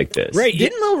do me like this. Right.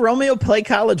 Didn't Lil Romeo play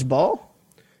college ball?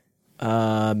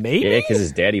 Maybe. Yeah, because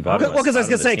his daddy bought him. Well, because I was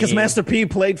going to say, because Master P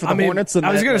played for the Hornets. And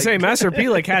I was going to say, Master P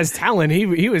has talent. He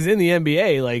was in the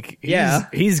NBA. Like,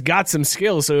 he's got some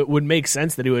skills, so it would make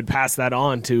sense that he would pass that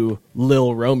on to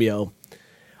Lil Romeo.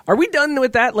 Are we done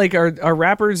with that? Like, are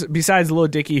rappers, besides Lil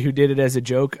Dicky, who did it as a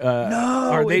joke,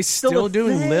 are they still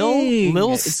doing Lil?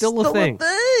 Lil's still a thing.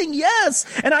 Yes.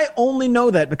 And I only know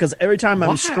that because every time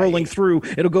I'm scrolling through,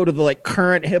 it'll go to the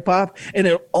current hip hop and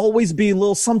it'll always be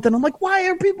Lil something. I'm like, why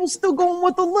are people still going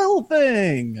with the Lil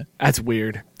thing? That's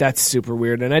weird. That's super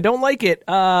weird. And I don't like it.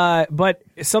 But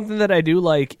something that I do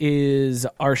like is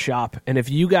our shop. And if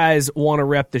you guys want to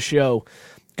rep the show,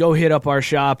 go hit up our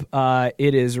shop.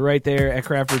 It is right there at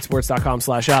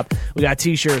craftbrewsports.com/shop. We got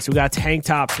t-shirts, we got tank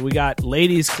tops, we got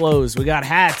ladies' clothes, we got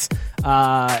hats,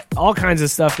 all kinds of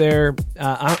stuff there.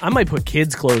 I might put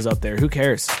kids' clothes up there. Who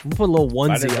cares? We'll put a little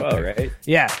onesie up there. Right?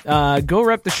 Yeah. Go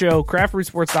rep the show,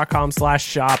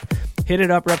 craftbrewsports.com/shop. Hit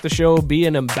it up, rep the show, be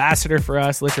an ambassador for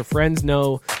us. Let your friends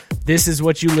know this is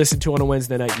what you listen to on a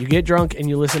Wednesday night. You get drunk and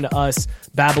you listen to us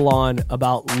babble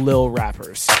about Lil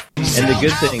rappers. And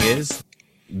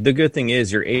the good thing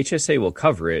is your HSA will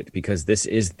cover it because this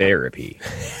is therapy.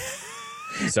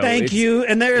 So thank you.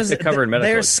 And there's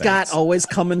Scott always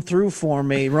coming through for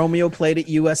me. Romeo played at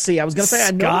USC. I was going to say,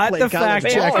 I know he played the fact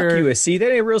college checker. Fuck USC.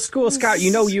 That ain't real school, Scott.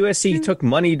 You know USC took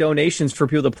money donations for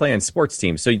people to play on sports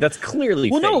teams. So that's clearly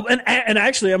fake. No, and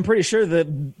actually, I'm pretty sure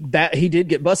that he did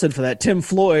get busted for that. Tim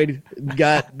Floyd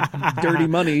got dirty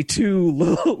money to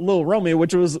Lil Romeo,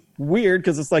 which was weird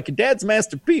because it's like, your dad's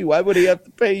Master P. Why would he have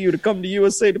to pay you to come to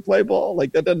USA to play ball?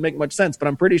 Like, that doesn't make much sense. But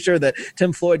I'm pretty sure that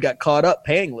Tim Floyd got caught up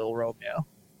paying Lil Romeo.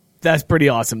 That's pretty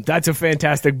awesome. That's a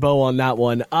fantastic bow on that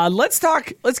one. Let's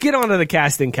get on to the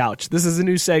casting couch. This is a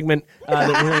new segment that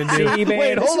we're going to do. See, man,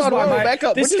 wait, hold on, back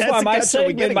up. This is why my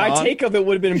segment, my take of it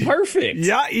would have been perfect.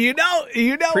 Yeah, you know.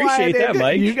 Appreciate that,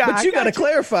 Mike. You got to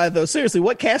clarify though. Seriously,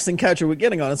 what casting couch are we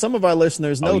getting on? And some of our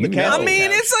listeners know the casting. I mean,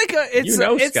 couch. it's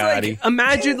like Scotty. like,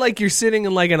 imagine like you're sitting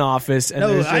in like an office and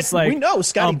there's just we know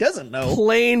Scotty doesn't know.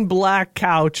 Plain black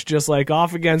couch just like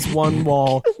off against one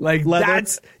wall, like leather.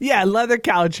 Leather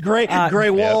couch, gray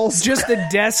walls, just a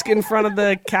desk in front of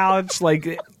the couch,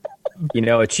 like. You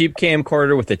know, a cheap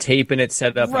camcorder with a tape in it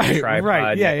set up on a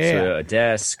tripod next to a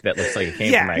desk that looks like it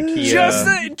came from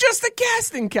IKEA. Just a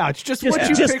casting couch. Just what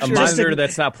you just picture. A monitor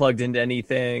that's not plugged into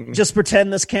anything. Just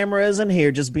pretend this camera isn't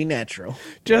here. Just be natural.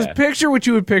 Just picture what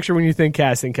you would picture when you think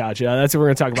casting couch. That's what we're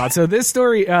going to talk about. So this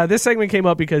story, this segment came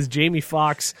up because Jamie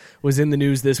Foxx was in the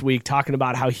news this week talking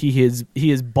about how he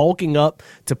is bulking up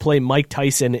to play Mike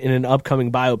Tyson in an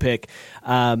upcoming biopic.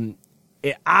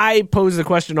 I posed the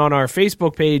question on our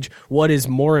Facebook page, what is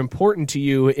more important to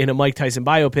you in a Mike Tyson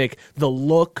biopic, the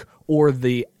look or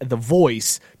the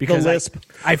voice? Because the lisp.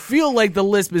 I feel like the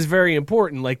lisp is very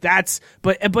important. Like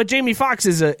but Jamie Foxx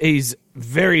is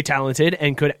very talented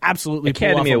and could absolutely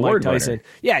Academy pull off a Award Mike Tyson. winner.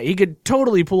 Yeah, he could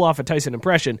totally pull off a Tyson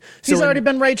impression. He's already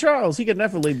been Ray Charles. He could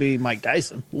definitely be Mike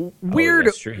Tyson. Weird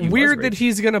that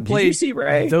he's going to play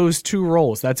those two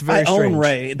roles. That's very strange. I own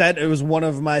Ray. That was one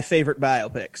of my favorite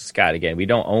biopics. Scott, again, we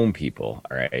don't own people,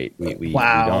 all right? We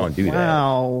don't do that.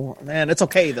 Wow. Man, it's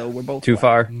okay, though. We're both too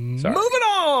far. Sorry. Moving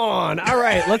on. All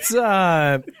right, let's...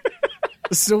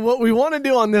 So what we want to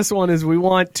do on this one is we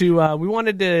wanted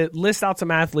to list out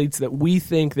some athletes that we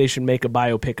think they should make a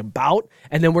biopic about,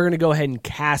 and then we're going to go ahead and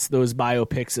cast those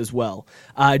biopics as well.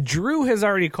 Drew has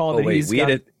already called it.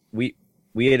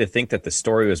 We had to think that the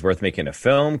story was worth making a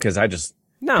film because I just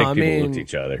picked people who looked at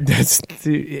each other. That's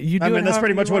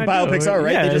pretty much what biopics are,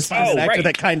 right? Yeah, they just find an actor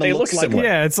that kind of looks like similar.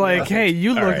 Yeah, it's like, hey,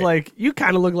 you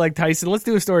kind of look like Tyson. Let's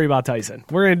do a story about Tyson.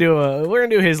 We're gonna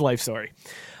do his life story.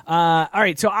 All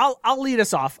right, so I'll lead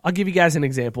us off. I'll give you guys an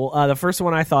example. The first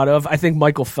one I thought of, I think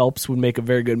Michael Phelps would make a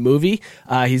very good movie.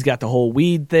 He's got the whole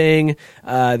weed thing.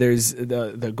 There's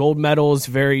the gold medals,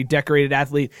 very decorated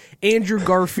athlete. Andrew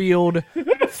Garfield,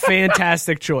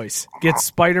 fantastic choice. Gets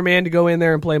Spider-Man to go in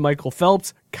there and play Michael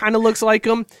Phelps. Kind of looks like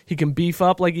him. He can beef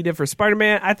up like he did for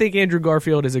Spider-Man. I think Andrew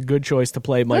Garfield is a good choice to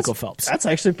play Michael Phelps. That's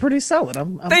actually pretty solid.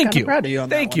 I'm Thank you. proud of you on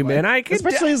that Thank you, one, man.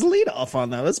 Especially his lead off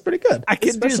on that. That's pretty good. I can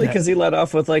Especially do that. because he led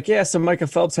off with so Michael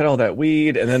Phelps had all that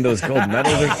weed and then those gold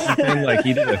medals or something. Like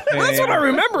he did a thing. That's what I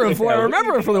remember him for. I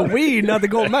remember him for the weed, not the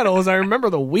gold medals. I remember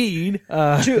the weed.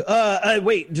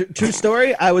 True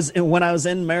story. When I was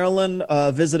in Maryland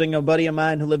visiting a buddy of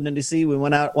mine who lived in DC. We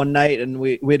went out one night and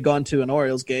we had gone to an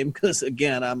Orioles game because,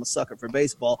 again, I'm a sucker for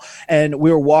baseball. And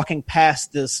we were walking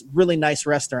past this really nice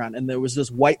restaurant, and there was this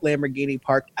white Lamborghini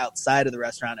parked outside of the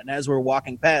restaurant. And as we were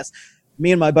walking past,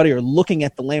 me and my buddy are looking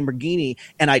at the Lamborghini,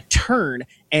 and I turn,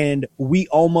 and we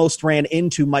almost ran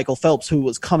into Michael Phelps, who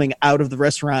was coming out of the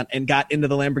restaurant and got into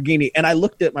the Lamborghini. And I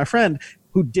looked at my friend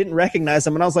who didn't recognize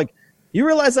him, and I was like, "You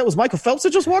realize that was Michael Phelps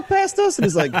that just walked past us?" And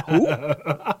he's like, "Who?"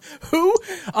 Who?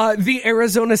 The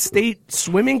Arizona State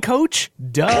swimming coach?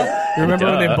 Duh. Remember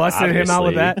when they busted him out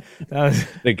with that?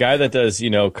 The guy that does,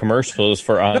 commercials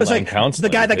for online counseling.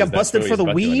 The guy that got busted for the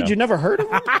weed? You never heard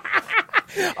of him?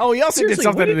 Oh, he also did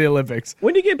something in the Olympics.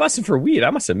 When did you get busted for weed?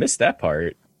 I must have missed that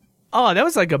part. Oh, that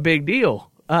was like a big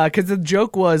deal. Because the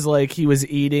joke was like he was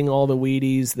eating all the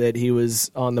Wheaties that he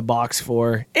was on the box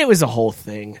for. It was a whole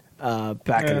thing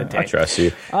back in the day. I trust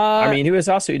you. I mean, he was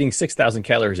also eating 6,000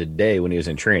 calories a day when he was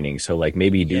in training. So,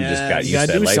 maybe he just got used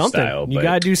to that lifestyle. You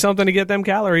got to do something to get them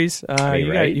calories. You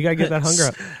got to get that hunger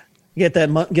up. Get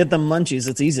them munchies.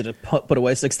 It's easy to put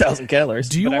away 6,000 calories.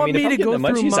 Do you want me to go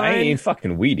through mine? I ain't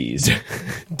fucking Wheaties.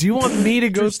 Do you want me to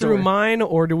go through mine,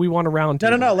 or do we want to round?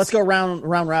 No. Let's go round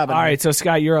robin. All right. So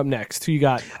Scott, you're up next. Who you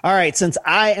got? All right. Since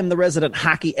I am the resident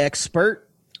hockey expert,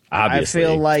 obviously, I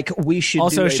feel like we should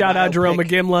also shout out Jerome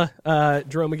McGinley.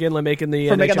 Jerome McGinley making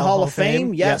the Hall of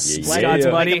Fame. Yes, Scott's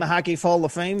buddy, making the Hockey Hall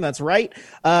of Fame. That's right.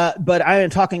 But I am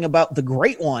talking about the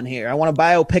great one here. I want a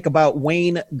biopic about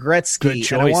Wayne Gretzky. Good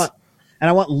choice. And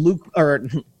I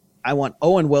want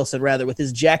Owen Wilson, rather, with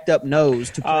his jacked up nose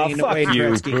to play Wayne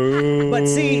Gretzky. Boo. But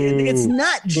see, it's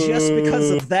not just because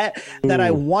of that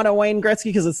I want a Wayne Gretzky,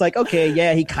 because it's like, okay,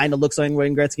 yeah, he kind of looks like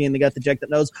Wayne Gretzky and they got the jacked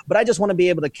up nose, but I just want to be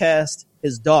able to cast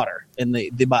his daughter in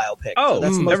the biopic. Oh, so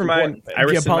that's the most never mind. thing. I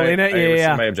rescind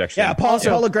my objection. Yeah,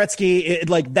 Paula Gretzky,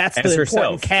 that's the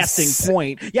important casting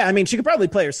point. Yeah, I mean, she could probably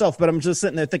play herself, but I'm just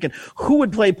sitting there thinking, who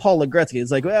would play Paula Gretzky? It's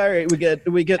like, well, all right,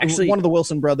 we get actually one of the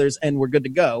Wilson brothers, and we're good to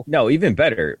go. No, even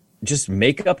better. Just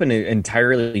make up an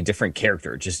entirely different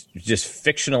character. Just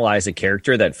fictionalize a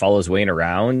character that follows Wayne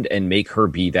around and make her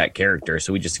be that character.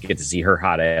 So we just get to see her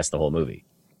hot ass the whole movie.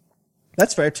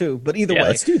 That's fair too. But either way,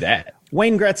 let's do that.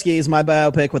 Wayne Gretzky is my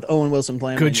biopic with Owen Wilson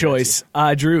playing. Good choice.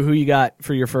 Drew, who you got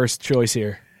for your first choice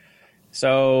here?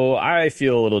 So I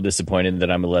feel a little disappointed that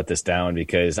I'm going to let this down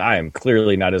because I am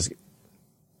clearly not as...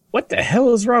 What the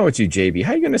hell is wrong with you, JB?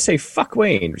 How are you going to say fuck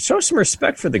Wayne? Show some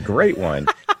respect for the great one.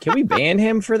 Can we ban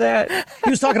him for that? He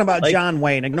was talking about John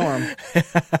Wayne. Ignore him.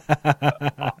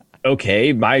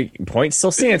 Okay, my point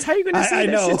still stands. How are you going to say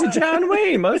that shit to John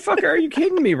Wayne? Motherfucker, are you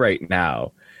kidding me right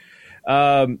now?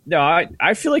 No,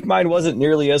 I feel like mine wasn't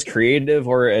nearly as creative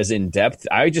or as in-depth.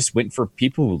 I just went for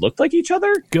people who looked like each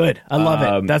other. Good. I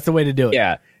love it. That's the way to do it.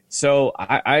 Yeah. So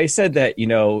I said that,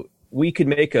 we could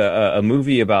make a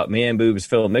movie about Man Boobs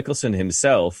Phil Mickelson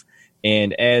himself,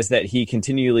 and as that he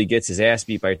continually gets his ass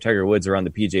beat by Tiger Woods around the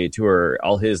PGA Tour,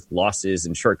 all his losses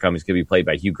and shortcomings could be played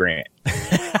by Hugh Grant.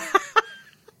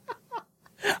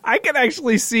 I can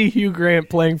actually see Hugh Grant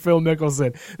playing Phil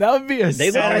Mickelson. That would be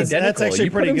They look identical. That's actually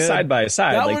pretty put them good. Side by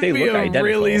side. That like would they be look identical.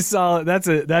 Really solid.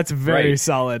 That's very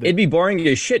solid. It'd be boring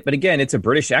as shit, but again, it's a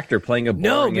British actor playing a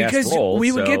boring ass role.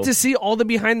 We would get to see all the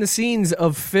behind the scenes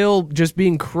of Phil just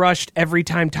being crushed every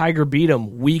time Tiger beat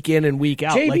him, week in and week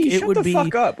out. JB, shut the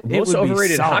fuck up. Most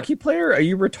overrated hockey player? Are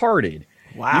you retarded?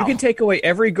 Wow. You can take away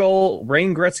every goal.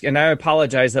 Wayne Gretzky, and I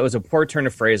apologize, that was a poor turn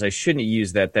of phrase. I shouldn't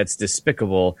use that. That's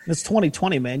despicable. It's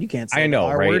 2020, man. You can't say I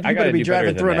know, right? Word. You better be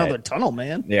driving through that. another tunnel,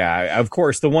 man. Yeah, of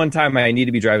course. The one time I need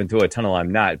to be driving through a tunnel, I'm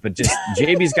not. But just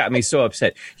JB's got me so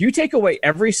upset. You take away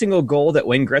every single goal that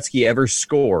Wayne Gretzky ever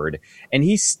scored, and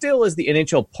he still is the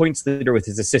NHL points leader with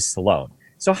his assists alone.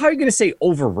 So how are you going to say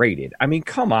overrated? I mean,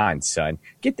 come on, son.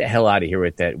 Get the hell out of here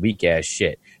with that weak-ass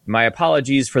shit. My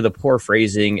apologies for the poor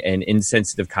phrasing and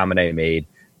insensitive comment I made.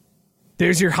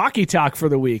 There's your hockey talk for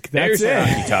the week. There's your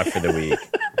hockey talk for the week.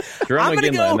 Jerome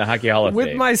McGinley in the Hockey Hall of with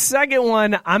Fame. my second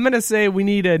one, I'm going to say we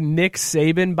need a Nick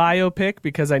Saban biopic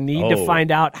because I need to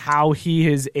find out how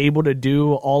he is able to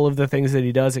do all of the things that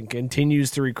he does and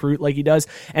continues to recruit like he does.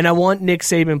 And I want Nick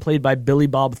Saban played by Billy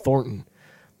Bob Thornton.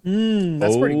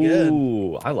 That's pretty good.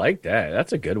 Ooh, I like that.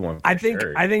 That's a good one. I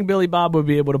think Billy Bob would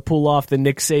be able to pull off the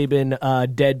Nick Saban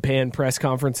deadpan press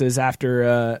conferences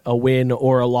after a win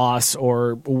or a loss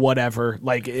or whatever.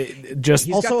 Like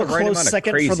also a close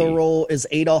second for the role is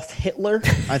Adolf Hitler.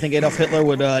 I think Adolf Hitler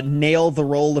would nail the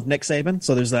role of Nick Saban.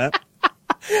 So there's that.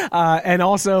 And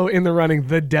also in the running,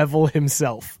 the devil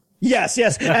himself. Yes.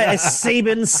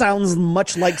 Saban sounds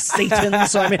much like Satan.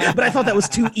 So but I thought that was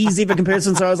too easy of a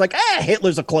comparison. So I was like,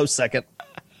 Hitler's a close second.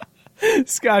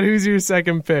 Scott, who's your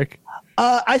second pick?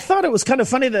 I thought it was kind of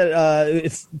funny that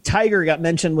if Tiger got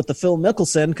mentioned with the Phil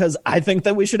Mickelson, because I think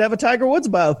that we should have a Tiger Woods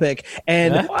biopic.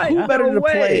 And who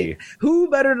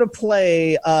better to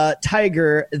play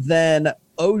Tiger than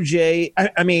OJ,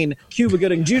 I mean, Cuba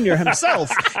Gooding Jr. himself.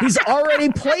 He's already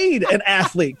played an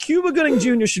athlete. Cuba Gooding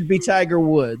Jr. should be Tiger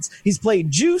Woods. He's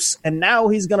played Juice, and now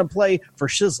he's going to play for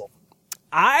Shizzle.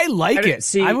 I like it.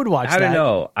 See, I would watch that. I don't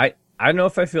know. I don't know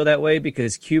if I feel that way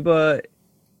because Cuba,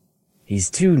 he's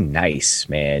too nice,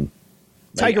 man.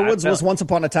 Tiger Woods was once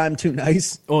upon a time too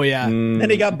nice. Oh, yeah. And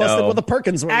he got busted with a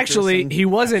Perkins. Actually, he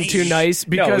wasn't too nice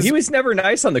because... No, he was never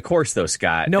nice on the course, though,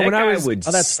 Scott. No, that guy would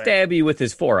stab you with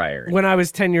his 4-iron. When I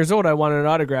was 10 years old, I wanted an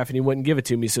autograph, and he wouldn't give it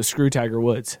to me, so screw Tiger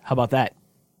Woods. How about that?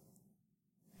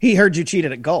 He heard you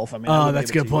cheated at golf. I mean, that's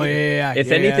a good point. Yeah.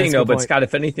 If anything, though, but Scott,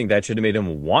 if anything, that should have made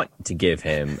him want to give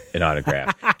him an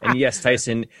autograph. And yes,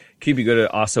 Tyson Cuba Gooding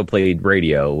also played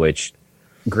Radio, which,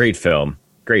 great film.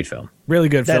 Great film. Really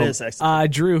good film. That is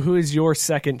excellent. Drew, who is your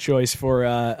second choice for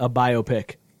a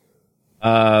biopic?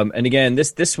 And again,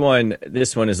 this one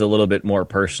is a little bit more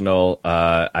personal,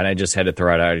 and I just had to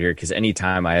throw it out here because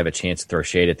anytime I have a chance to throw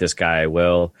shade at this guy, I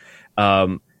will.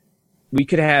 We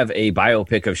could have a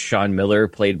biopic of Sean Miller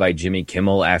played by Jimmy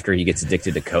Kimmel after he gets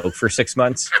addicted to coke for 6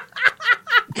 months.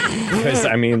 Because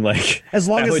I mean, like, as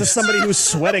long as it's somebody who's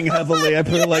sweating heavily, I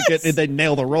feel like they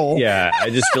nail the role. Yeah, I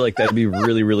just feel like that'd be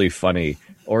really, really funny.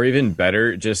 Or even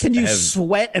better, just can you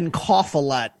sweat and cough a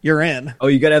lot? You're in. Oh,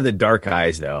 you gotta have the dark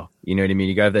eyes, though. You know what I mean?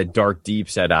 You gotta have that dark, deep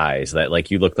set eyes that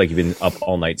like you look like you've been up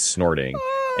all night snorting.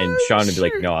 And Sean would be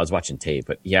like, "No, I was watching tape."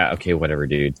 But yeah, okay, whatever,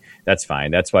 dude. That's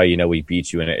fine. That's why we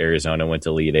beat you in Arizona, went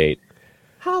to Elite Eight.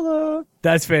 Holla.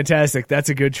 That's fantastic. That's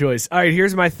a good choice. All right,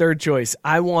 here's my third choice.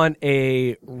 I want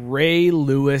a Ray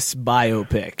Lewis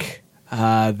biopic.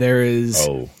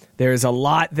 There's a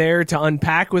lot there to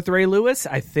unpack with Ray Lewis.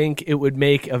 I think it would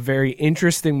make a very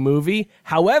interesting movie.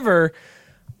 However,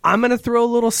 I'm going to throw a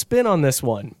little spin on this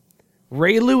one.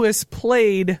 Ray Lewis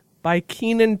played by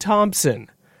Kenan Thompson,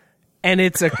 and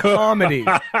it's a comedy.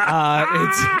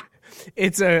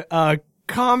 It's a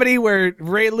comedy where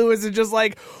Ray Lewis is just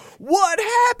like, what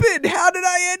happened? How did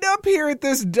I end up here at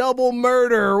this double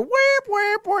murder? Whip,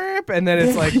 whip, whip. And then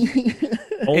it's like,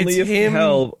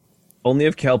 Only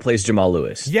if Kel plays Jamal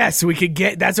Lewis. Yes, we could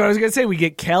get, that's what I was going to say. We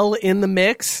get Kel in the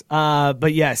mix.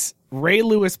 But yes, Ray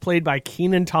Lewis played by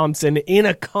Kenan Thompson in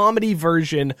a comedy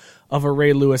version of a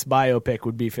Ray Lewis biopic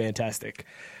would be fantastic.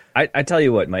 I tell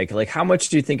you what, Mike, like how much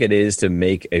do you think it is to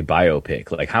make a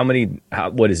biopic? Like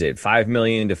what is it? $5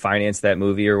 million to finance that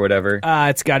movie or whatever?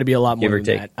 It's got to be a lot more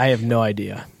than that. I have no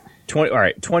idea. All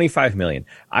right, $25 million.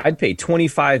 I'd pay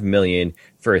 $25 million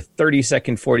for a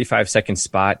 30-second, 45-second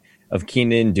spot of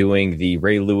Kenan doing the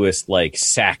Ray Lewis like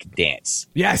sack dance.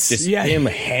 Yes, just him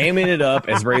hamming it up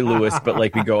as Ray Lewis, but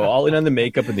like we go all in on the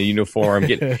makeup and the uniform.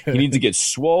 He needs to get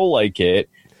swole like it,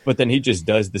 but then he just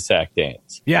does the sack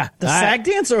dance. Yeah, the sack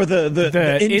dance or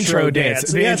the intro dance.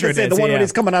 The intro dance, the one when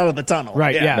he's coming out of the tunnel.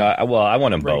 Right. Yeah. No, well, I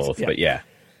want them both, but yeah.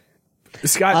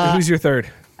 Scott, who's your third?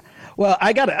 Well,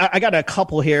 I got a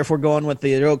couple here if we're going with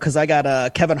the because I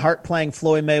got Kevin Hart playing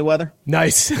Floyd Mayweather.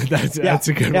 Nice, that's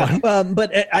a good one.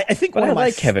 But I think I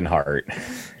like Kevin Hart.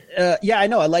 Yeah, I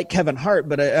know I like Kevin Hart,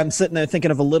 but I'm sitting there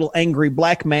thinking of a little angry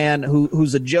black man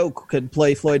who's a joke could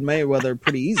play Floyd Mayweather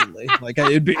pretty easily. Like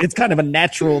it's kind of a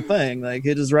natural thing. Like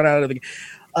he just run out of the.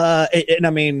 And I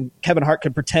mean, Kevin Hart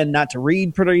could pretend not to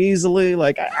read pretty easily.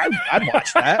 Like I'd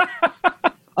watch that.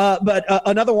 But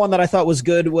another one that I thought was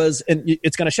good was, and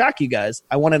it's going to shock you guys,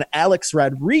 I want an Alex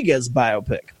Rodriguez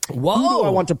biopic. Whoa. Who do I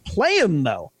want to play him,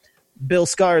 though? Bill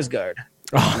Skarsgård.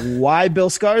 Why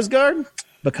Bill Skarsgård?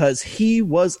 Because he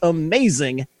was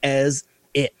amazing as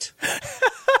It.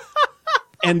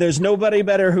 And there's nobody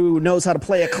better who knows how to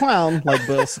play a clown like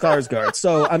Bill Skarsgård.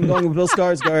 So I'm going with Bill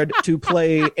Skarsgård to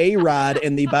play A-Rod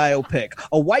in the biopic.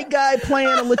 A white guy playing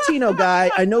a Latino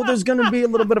guy. I know there's going to be a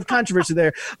little bit of controversy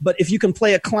there, but if you can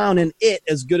play a clown in it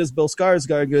as good as Bill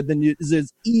Skarsgård, then it's an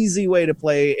easy way to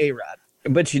play A-Rod.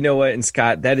 But you know what, and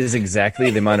Scott, that is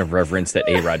exactly the amount of reverence that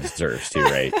A-Rod deserves too,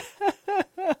 right?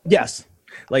 Yes.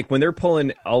 Like when they're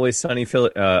pulling Always Sunny in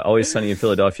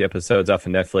Philadelphia episodes off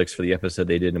of Netflix for the episode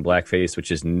they did in blackface, which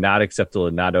is not acceptable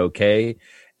and not okay.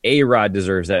 A-Rod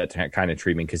deserves that kind of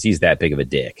treatment because he's that big of a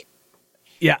dick.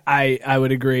 Yeah, I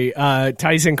would agree.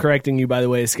 Tyson correcting you, by the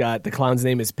way, Scott. The clown's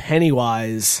name is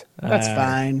Pennywise. That's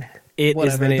fine. It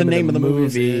is the name of the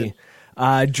movie.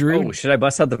 Drew, should I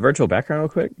bust out the virtual background real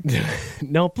quick?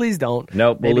 No, please don't.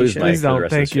 Nope, we'll lose Mike for the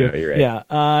rest Thank of the show. you. You're right.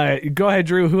 Yeah. Go ahead,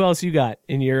 Drew. Who else you got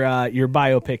in your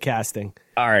biopic casting?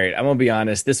 All right, I'm gonna be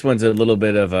honest. This one's a little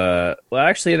bit of a. Well,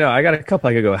 actually, I got a couple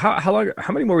I could go. How long?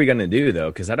 How many more are we gonna do though?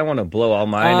 Because I don't want to blow all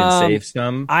mine and save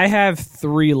some. I have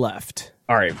 3 left.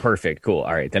 All right, perfect, cool.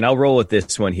 All right, then I'll roll with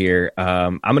this one here.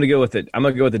 I'm gonna go with it. I'm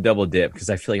gonna go with the double dip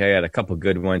because I feel like I got a couple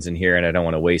good ones in here and I don't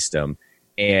want to waste them.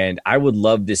 And I would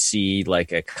love to see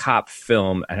like a cop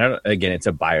film. And again, it's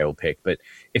a biopic, but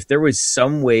if there was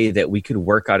some way that we could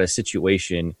work out a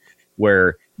situation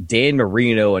where Dan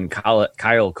Marino and Kyle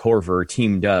Korver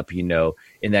teamed up, in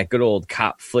that good old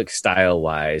cop flick style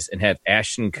wise, and have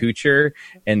Ashton Kutcher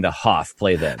and the Hoff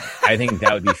play them, I think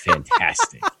that would be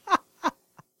fantastic.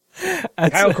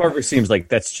 Kyle Korver seems like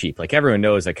that's cheap. Like everyone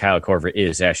knows that Kyle Korver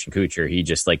is Ashton Kutcher. He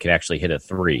just like can actually hit a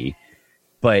 3,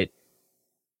 but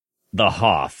the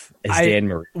Hoff is Dan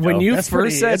Marino. When you that's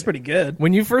pretty good.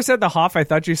 When you first said the Hoff, I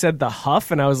thought you said the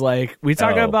Huff, and I was like, "We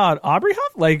talking about Aubrey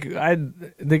Huff? Like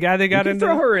the guy they got into?"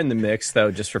 Throw her in the mix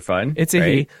though, just for fun. It's a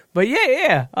he, but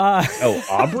yeah.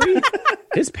 Aubrey?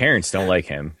 His parents don't like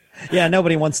him. Yeah,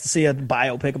 nobody wants to see a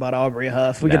biopic about Aubrey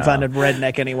Huff. We can find a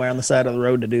redneck anywhere on the side of the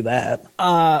road to do that.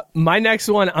 My next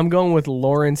one, I'm going with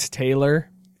Lawrence Taylor.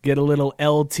 Get a little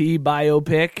LT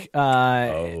biopic,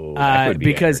 that would be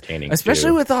because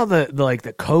especially too. with all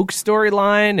the Coke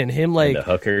storyline and him like and the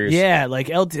hookers, yeah, like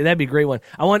LT, that'd be a great one.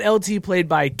 I want LT played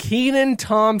by Kenan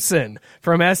Thompson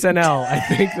from SNL. I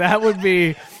think that would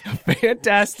be a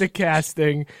fantastic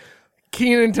casting.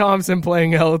 Kenan Thompson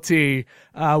playing LT.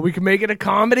 We could make it a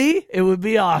comedy. It would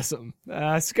be awesome.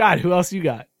 Scott, who else you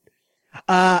got?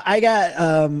 I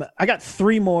got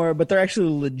 3 more, but they're actually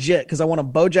legit because I want a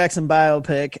Bo Jackson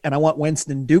biopic and I want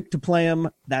Winston Duke to play him.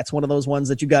 That's one of those ones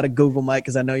that you got to Google, Mike,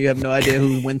 because I know you have no idea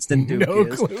who Winston Duke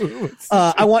is. Clue.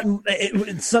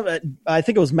 I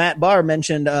think it was Matt Barr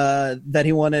mentioned that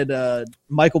he wanted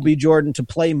Michael B. Jordan to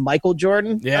play Michael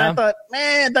Jordan. Yeah, and I thought,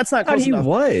 man, that's not close enough. He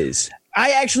was.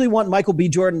 I actually want Michael B.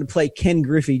 Jordan to play Ken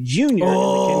Griffey Jr. in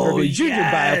the Ken Griffey Jr.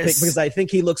 biopic because I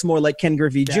think he looks more like Ken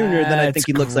Griffey Jr. than I think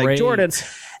he looks like Jordan.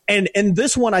 And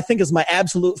this one I think is my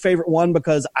absolute favorite one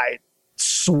because I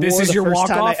swore this is the your first walk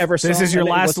time off. I ever saw this is your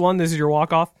last one. This is your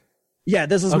walk off. Yeah,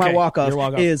 this is my walk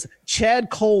off. Is Chad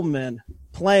Coleman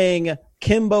playing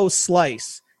Kimbo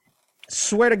Slice?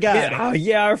 Swear to God.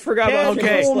 I forgot about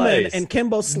Chad Coleman Slice. and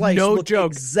Kimbo Slice No look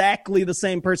joke. exactly the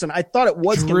same person. I thought it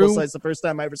was Drew, Kimbo Slice the first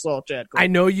time I ever saw Chad Coleman. I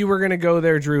know you were going to go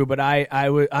there, Drew, but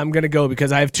I'm going to go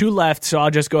because I have 2 left, so I'll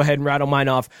just go ahead and rattle mine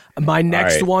off. My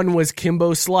next one was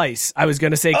Kimbo Slice. I was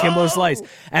going to say Kimbo Slice,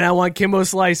 and I want Kimbo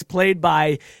Slice played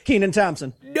by Kenan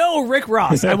Thompson. No, Rick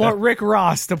Ross. I want Rick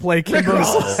Ross to play Kimbo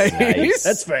Slice. Nice.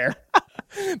 That's fair.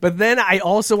 But then I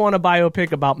also want a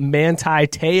biopic about Manti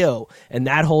Te'o and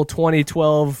that whole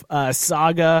 2012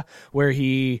 saga where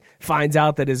he finds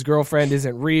out that his girlfriend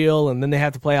isn't real, and then they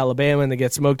have to play Alabama and they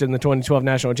get smoked in the 2012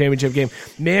 national championship game.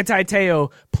 Manti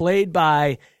Te'o, played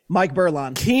by Mike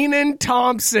Burlon. Kenan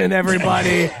Thompson,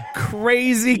 everybody.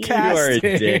 Crazy casting. You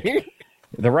are a dick.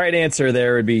 The right answer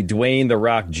there would be Dwayne "The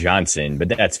Rock" Johnson, but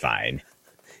that's fine.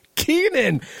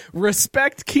 Kenan.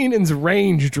 Respect Kenan's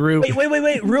range, Drew.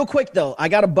 Wait. Real quick, though. I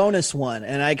got a bonus one,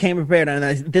 and I came prepared.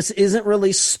 And this isn't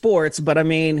really sports, but, I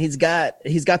mean, he's got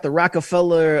the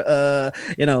Rockefeller,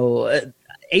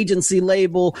 agency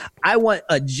label. I want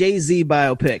a Jay-Z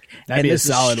biopic. That'd be a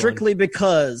solid one. Strictly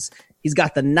because he's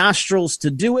got the nostrils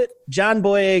to do it. John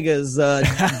Boyega's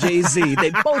Jay-Z.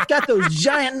 They both got those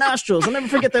giant nostrils. I'll never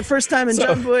forget that first time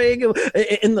John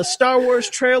Boyega in the Star Wars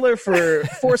trailer for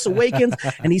Force Awakens,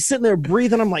 and he's sitting there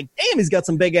breathing. I'm like, damn, he's got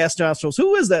some big-ass nostrils.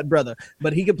 Who is that brother?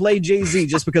 But he could play Jay-Z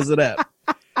just because of that.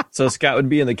 So Scott would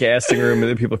be in the casting room, and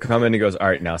then people come in and goes, all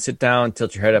right, now sit down,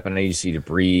 tilt your head up, and I need you to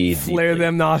breathe. Flare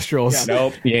them nostrils. Yeah.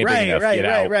 Nope, you ain't big enough. Get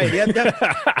out. Right. Yep.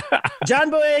 John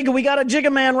Boyega, we got a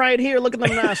Jigga Man right here. Look at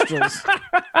them nostrils.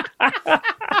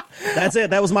 That's it.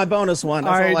 That was my bonus one.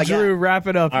 That's all right, Drew, wrap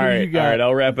it up. All right,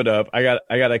 I'll wrap it up. I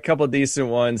got a couple decent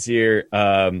ones here.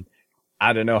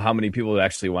 I don't know how many people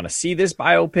actually want to see this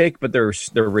biopic, but their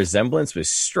resemblance was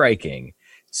striking.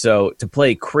 So to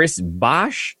play Chris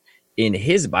Bosch in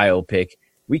his biopic,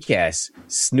 we cast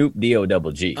Snoop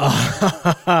D-O-double-G. Yeah,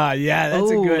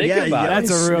 that's a good. Yeah, that's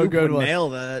a real Snoop good would one. Nail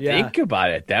that. Yeah. Think about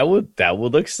it. That would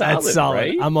look solid. That's solid.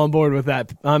 Right? I'm on board with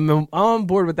that. I'm on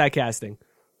board with that casting.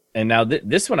 And now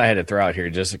this one I had to throw out here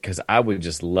just because I would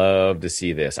just love to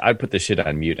see this. I'd put this shit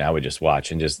on mute and I would just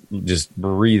watch and just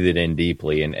breathe it in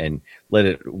deeply and let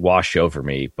it wash over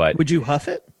me. But Would you huff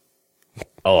it?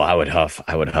 oh, I would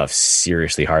huff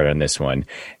seriously hard on this one.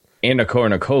 Anna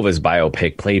Kournikovas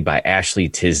biopic played by Ashley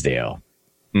Tisdale.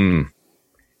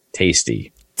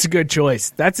 Tasty. It's a good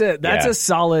choice. That's a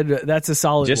solid. That's a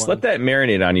solid. Just one. let that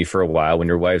marinate on you for a while when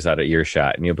your wife's out of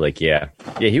earshot, and you'll be like, "Yeah,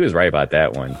 he was right about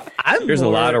that one." There's a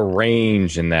lot of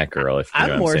range in that girl. If you know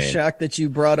I'm what more saying. shocked that you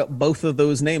brought up both of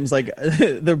those names. Like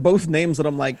they're both names that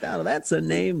I'm like, oh, that's a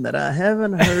name that I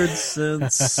haven't heard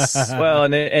since. Well,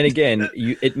 and again,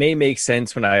 it may make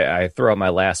sense when I throw out my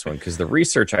last one because the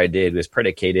research I did was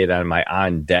predicated on my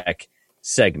on deck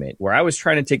segment where I was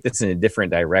trying to take this in a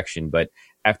different direction, but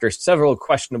after several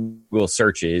questionable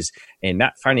searches and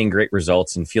not finding great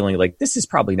results and feeling like this is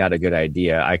probably not a good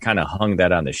idea, I kind of hung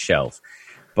that on the shelf.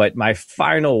 But my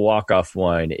final walk-off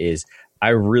one is I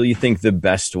really think the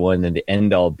best one and the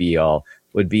end-all be-all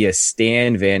would be a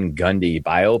Stan Van Gundy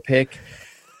biopic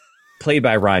played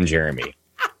by Ron Jeremy.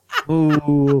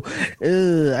 Ooh,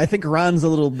 I think Ron's a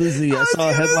little busy. I saw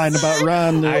a headline about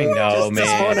Ron I know, this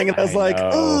man. morning, and I was I like,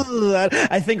 know. ooh,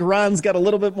 I think Ron's got a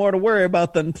little bit more to worry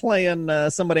about than playing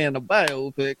somebody in a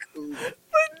biopic.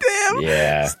 Damn.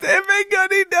 Yeah. Stan Van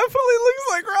Gundy definitely looks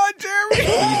like Ron Jeremy.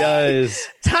 He does.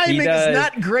 Timing He does. is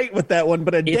not great with that one,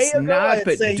 but a day It's ago not, I'd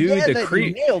but say, dude, yeah, the that cre-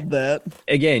 you nailed that.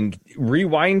 Again,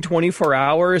 rewind 24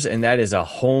 hours, and that is a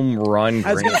home run.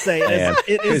 I was gonna say,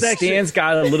 it is 'Cause actually- Stan's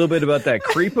got a little bit about that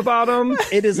creep about him.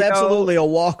 It is you know? absolutely a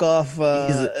walk-off.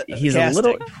 He's a casting.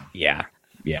 little, yeah,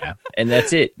 and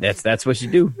that's it. That's what you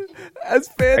do. That's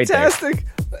Right there. fantastic.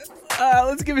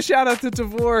 Let's give a shout out to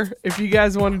Tavour. If you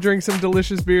guys want to drink some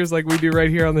delicious beers like we do right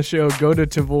here on the show, go to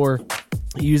Tavour.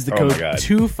 Use the Oh code my God.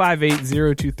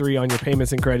 258023 on your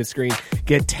payments and credit screen.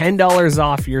 Get $10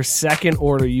 off your second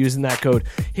order using that code.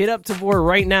 Hit up Tavour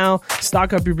right now.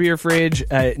 Stock up your beer fridge.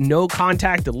 No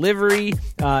contact delivery.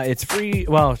 It's free.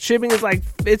 Well, shipping is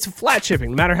it's flat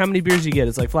shipping. No matter how many beers you get,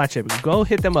 it's like flat shipping. Go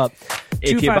hit them up.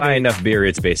 If you buy enough beer,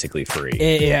 it's basically free.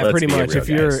 Yeah, Let's pretty be much.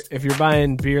 real, If you're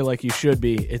buying beer like you should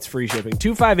be, it's free shipping.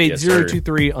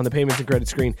 258023 on the payments and credit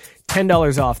screen.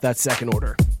 $10 off that second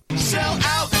order.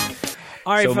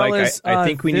 All right, so, fellas. Mike, I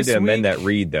think we need this to amend week- that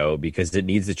read, though, because it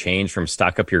needs to change from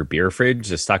stock up your beer fridge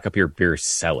to stock up your beer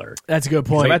cellar. That's a good 'Cause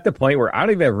point. I'm at the point where I don't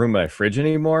even have room in my fridge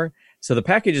anymore. So the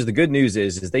packages, the good news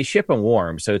is they ship them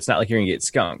warm, so it's not like you're going to get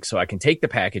skunked. So I can take the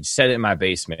package, set it in my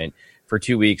basement for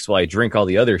 2 weeks while I drink all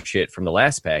the other shit from the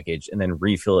last package and then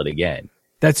refill it again.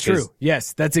 That's true. 'Cause-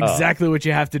 Yes, that's exactly what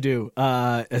you have to do,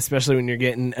 especially when you're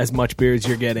getting as much beer as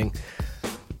you're getting.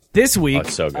 This week,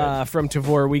 it's so good. from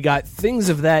Tavour, we got things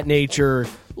of that nature,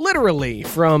 literally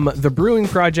from the Brewing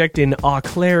Project in Eau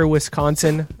Claire,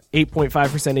 Wisconsin.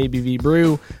 8.5% ABV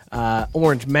brew,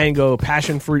 orange mango,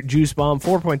 passion fruit juice bomb,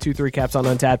 4.23 caps on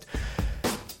Untapped.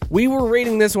 We were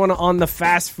rating this one on the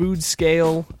fast food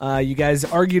scale. You guys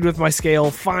argued with my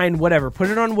scale. Fine, whatever. Put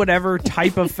it on whatever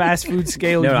type of fast food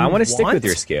scale. No, you I want to stick want. with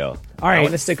your scale. All right. I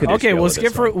want to stick with your okay, scale. we'll with skip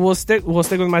this for one. we'll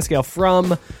stick with my scale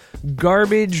from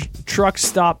garbage truck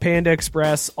stop Panda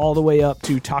Express all the way up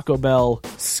to Taco Bell.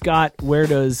 Scott, where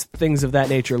does things of that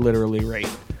nature literally rate?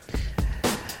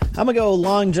 I'm gonna go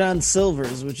Long John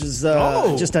Silver's, which is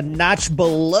just a notch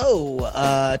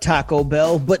below Taco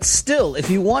Bell, but still, if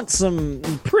you want some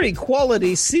pretty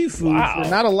quality seafood for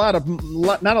not a lot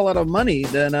of money,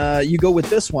 then you go with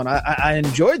this one. I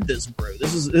enjoyed this brew.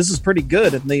 This is pretty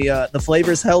good, and the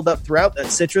flavors held up throughout. That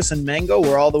citrus and mango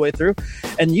were all the way through,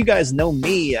 and you guys know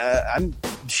me. I'm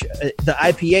the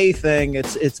IPA thing.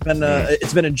 It's been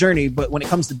a journey, but when it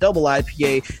comes to double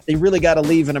IPA, they really got to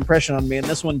leave an impression on me, and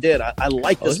this one did. I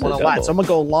like this one a lot, so I'm gonna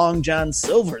go Long John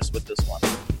Silver's with this one.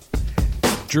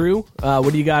 Drew,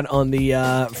 what do you got on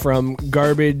the from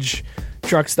garbage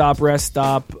truck stop, rest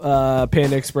stop,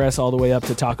 Panda Express all the way up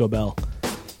to Taco Bell?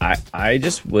 I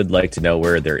just would like to know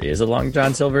where there is a Long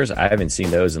John Silver's. I haven't seen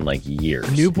those in like years.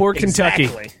 Newport, Kentucky.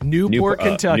 Exactly. Newport,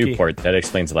 Kentucky. Newport. That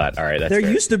explains a lot. All right, that's There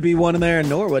fair. used to be one in there in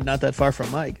Norwood, not that far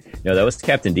from Mike. No, that was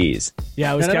Captain D's.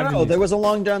 Yeah, it was Captain No. D's. There was a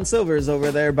Long John Silver's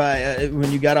over there by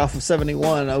when you got off of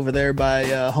 71 over there by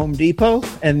Home Depot,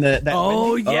 and that.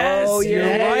 Oh Wendy's. yes, Oh, you're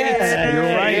yeah. right. You're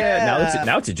right. Yeah.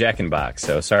 Now it's a Jack in the Box.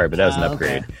 So sorry, but that was an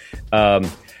upgrade. Okay.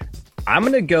 I'm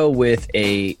gonna go with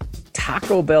a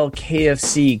Taco Bell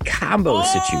KFC combo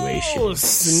situation. Oh,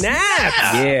 snap!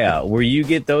 Yeah, where you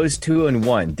get those 2 in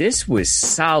one. This was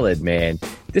solid, man.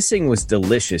 This thing was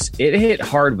delicious. It hit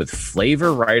hard with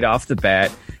flavor right off the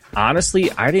bat. Honestly,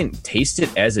 I didn't taste it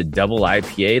as a double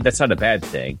IPA. That's not a bad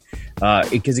thing.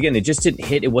 Because, again, it just didn't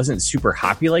hit. It wasn't super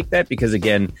hoppy like that because,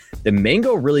 again, the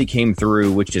mango really came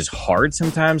through, which is hard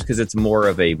sometimes because it's more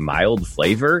of a mild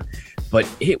flavor. But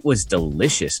it was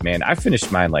delicious, man. I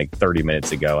finished mine like 30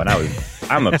 minutes ago, and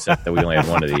I'm upset that we only had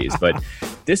one of these. But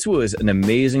this was an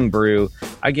amazing brew.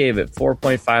 I gave it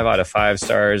 4.5 out of 5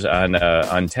 stars on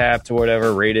Untappd or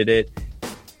whatever, rated it.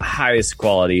 Highest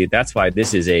quality. That's why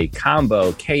this is a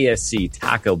combo KFC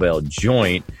Taco Bell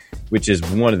joint, which is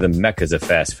one of the meccas of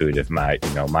fast food, if my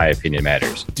opinion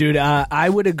matters. Dude, I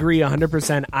would agree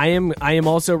 100%. I am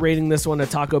also rating this one a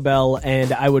Taco Bell,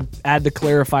 and I would add the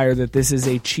clarifier that this is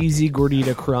a cheesy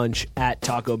gordita crunch at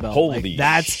Taco Bell. Holy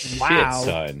that's shit, wow,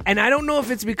 son. And I don't know if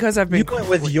it's because I've been You went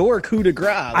with your coup de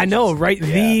grace. I know, right?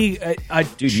 Yeah.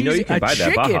 Dude, you know you can buy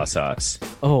that chicken. Baja sauce.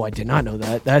 Oh, I did not know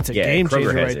that. That's a game Kroger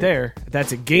changer has right it. there.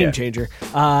 That's a game changer.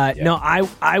 No,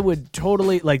 I would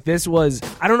totally like this was.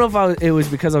 I don't know if it was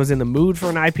because I was in the mood for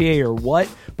an IPA or what,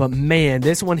 but man,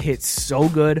 this one hit so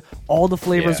good. All the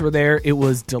flavors were there. It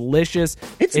was delicious.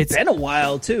 It's been a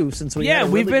while too since we had a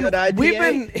we've really been good IPA. we've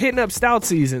been hitting up stout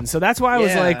season, so that's why I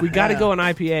was like, we got to go an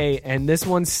IPA, and this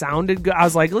one sounded good. I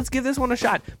was like, let's give this one a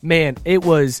shot. Man, it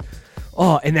was.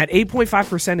 Oh, and that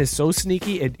 8.5% is so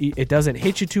sneaky. It doesn't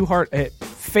hit you too hard.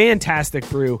 Fantastic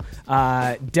brew.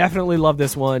 Definitely love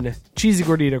this one. Cheesy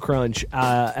Gordita Crunch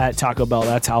at Taco Bell.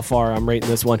 That's how far I'm rating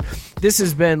this one. This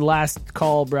has been Last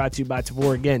Call, brought to you by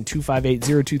Tavor. Again,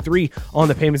 258-023 on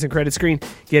the payments and credit screen.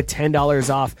 Get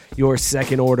 $10 off your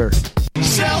second order.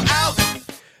 Sell out.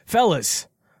 Fellas,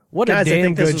 what Guys, a damn I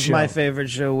think this good was show. my favorite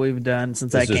show we've done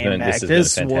since This I has came been- back. this has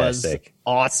This been was fantastic.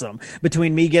 awesome.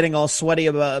 Between me getting all sweaty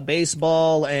about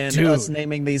baseball and Dude. us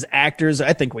naming these actors,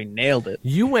 I think we nailed it.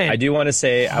 You went. I do want to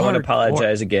say I want to Hardcore.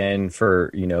 apologize again for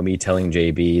me telling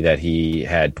JB that he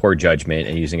had poor judgment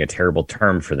and using a terrible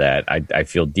term for that. I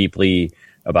feel deeply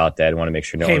about that. I want to make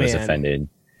sure no Hey, one is man. offended.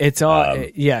 It's all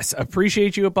yes.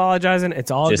 Appreciate you apologizing.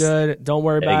 It's all Just- good. Don't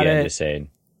worry about Again, it. just saying.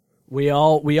 We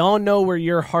all know where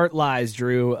your heart lies,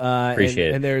 Drew. Appreciate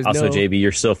and it. there's Also, no, JB,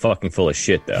 you're still fucking full of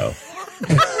shit, though.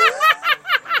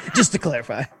 Just to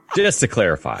clarify. Just to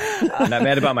clarify, I'm not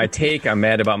mad about my take. I'm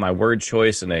mad about my word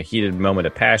choice in a heated moment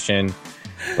of passion.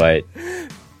 But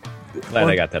glad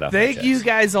I got that off. Thank my you chest.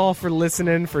 guys all for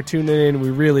listening, for tuning in. We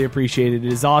really appreciate it.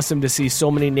 It is awesome to see so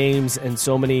many names and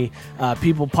so many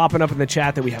people popping up in the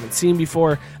chat that we haven't seen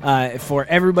before. For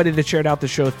everybody that shared out the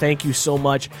show, thank you so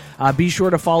much. Be sure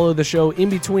to follow the show in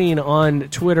between on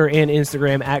Twitter and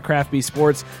Instagram at CraftB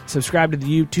Sports. Subscribe to the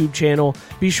YouTube channel.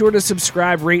 Be sure to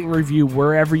subscribe, rate, and review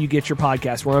wherever you get your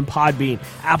podcasts. We're on Podbean,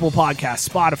 Apple Podcasts,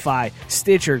 Spotify,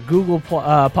 Stitcher, Google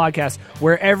Podcasts.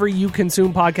 Wherever you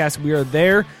consume podcasts, we are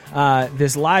there.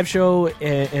 This live show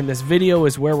and this video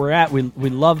is where we're at. We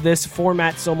love this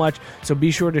format so much, so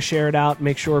be sure to share it out.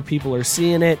 Make sure people are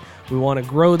seeing it. We want to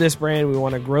grow this brand. We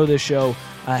want to grow this show.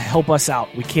 Help us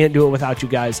out. We can't do it without you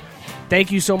guys.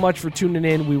 Thank you so much for tuning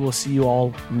in. We will see you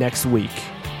all next week.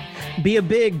 Be a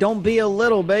big, don't be a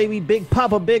little, baby. Big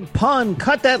Papa, big pun.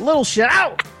 Cut that little shit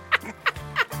out.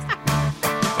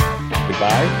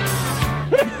 Goodbye.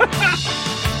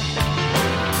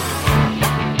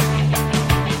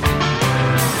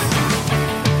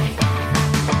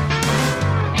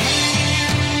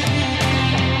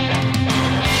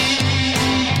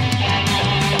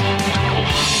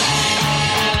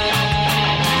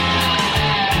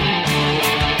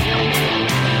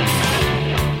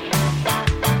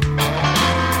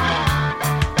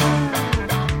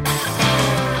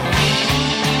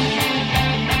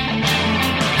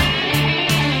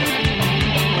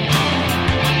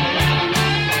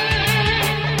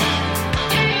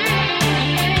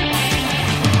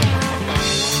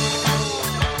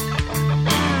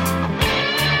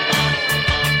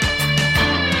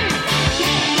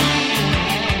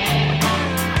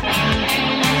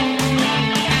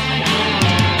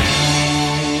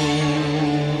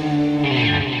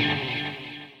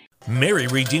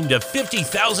 redeemed a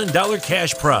 $50,000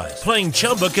 cash prize playing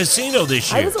Chumba Casino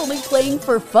this year. I was only playing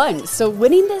for fun, so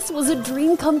winning this was a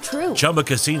dream come true. Chumba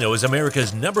Casino is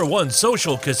America's #1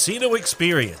 social casino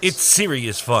experience. It's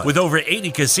serious fun. With over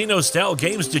 80 casino-style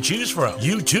games to choose from,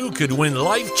 you too could win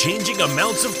life-changing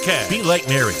amounts of cash. Be like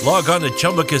Mary. Log on to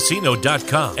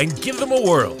ChumbaCasino.com and give them a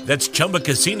whirl. That's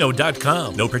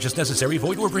ChumbaCasino.com. No purchase necessary.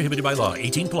 Void where prohibited by law.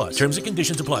 18 plus. Terms and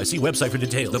conditions apply. See website for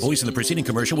details. The voice in the preceding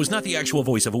commercial was not the actual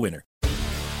voice of a winner.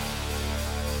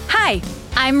 Hi,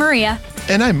 I'm Maria.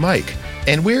 And I'm Mike.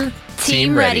 And we're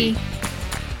Team Ready.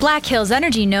 Black Hills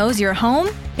Energy knows your home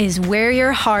is where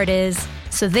your heart is,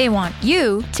 so they want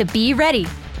you to be ready.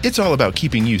 It's all about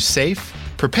keeping you safe,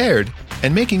 prepared,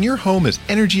 and making your home as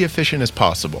energy efficient as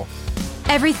possible.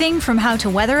 Everything from how to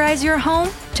weatherize your home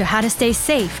to how to stay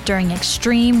safe during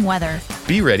extreme weather.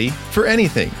 Be ready for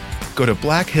anything. Go to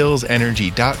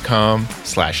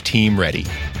blackhillsenergy.com/teamready.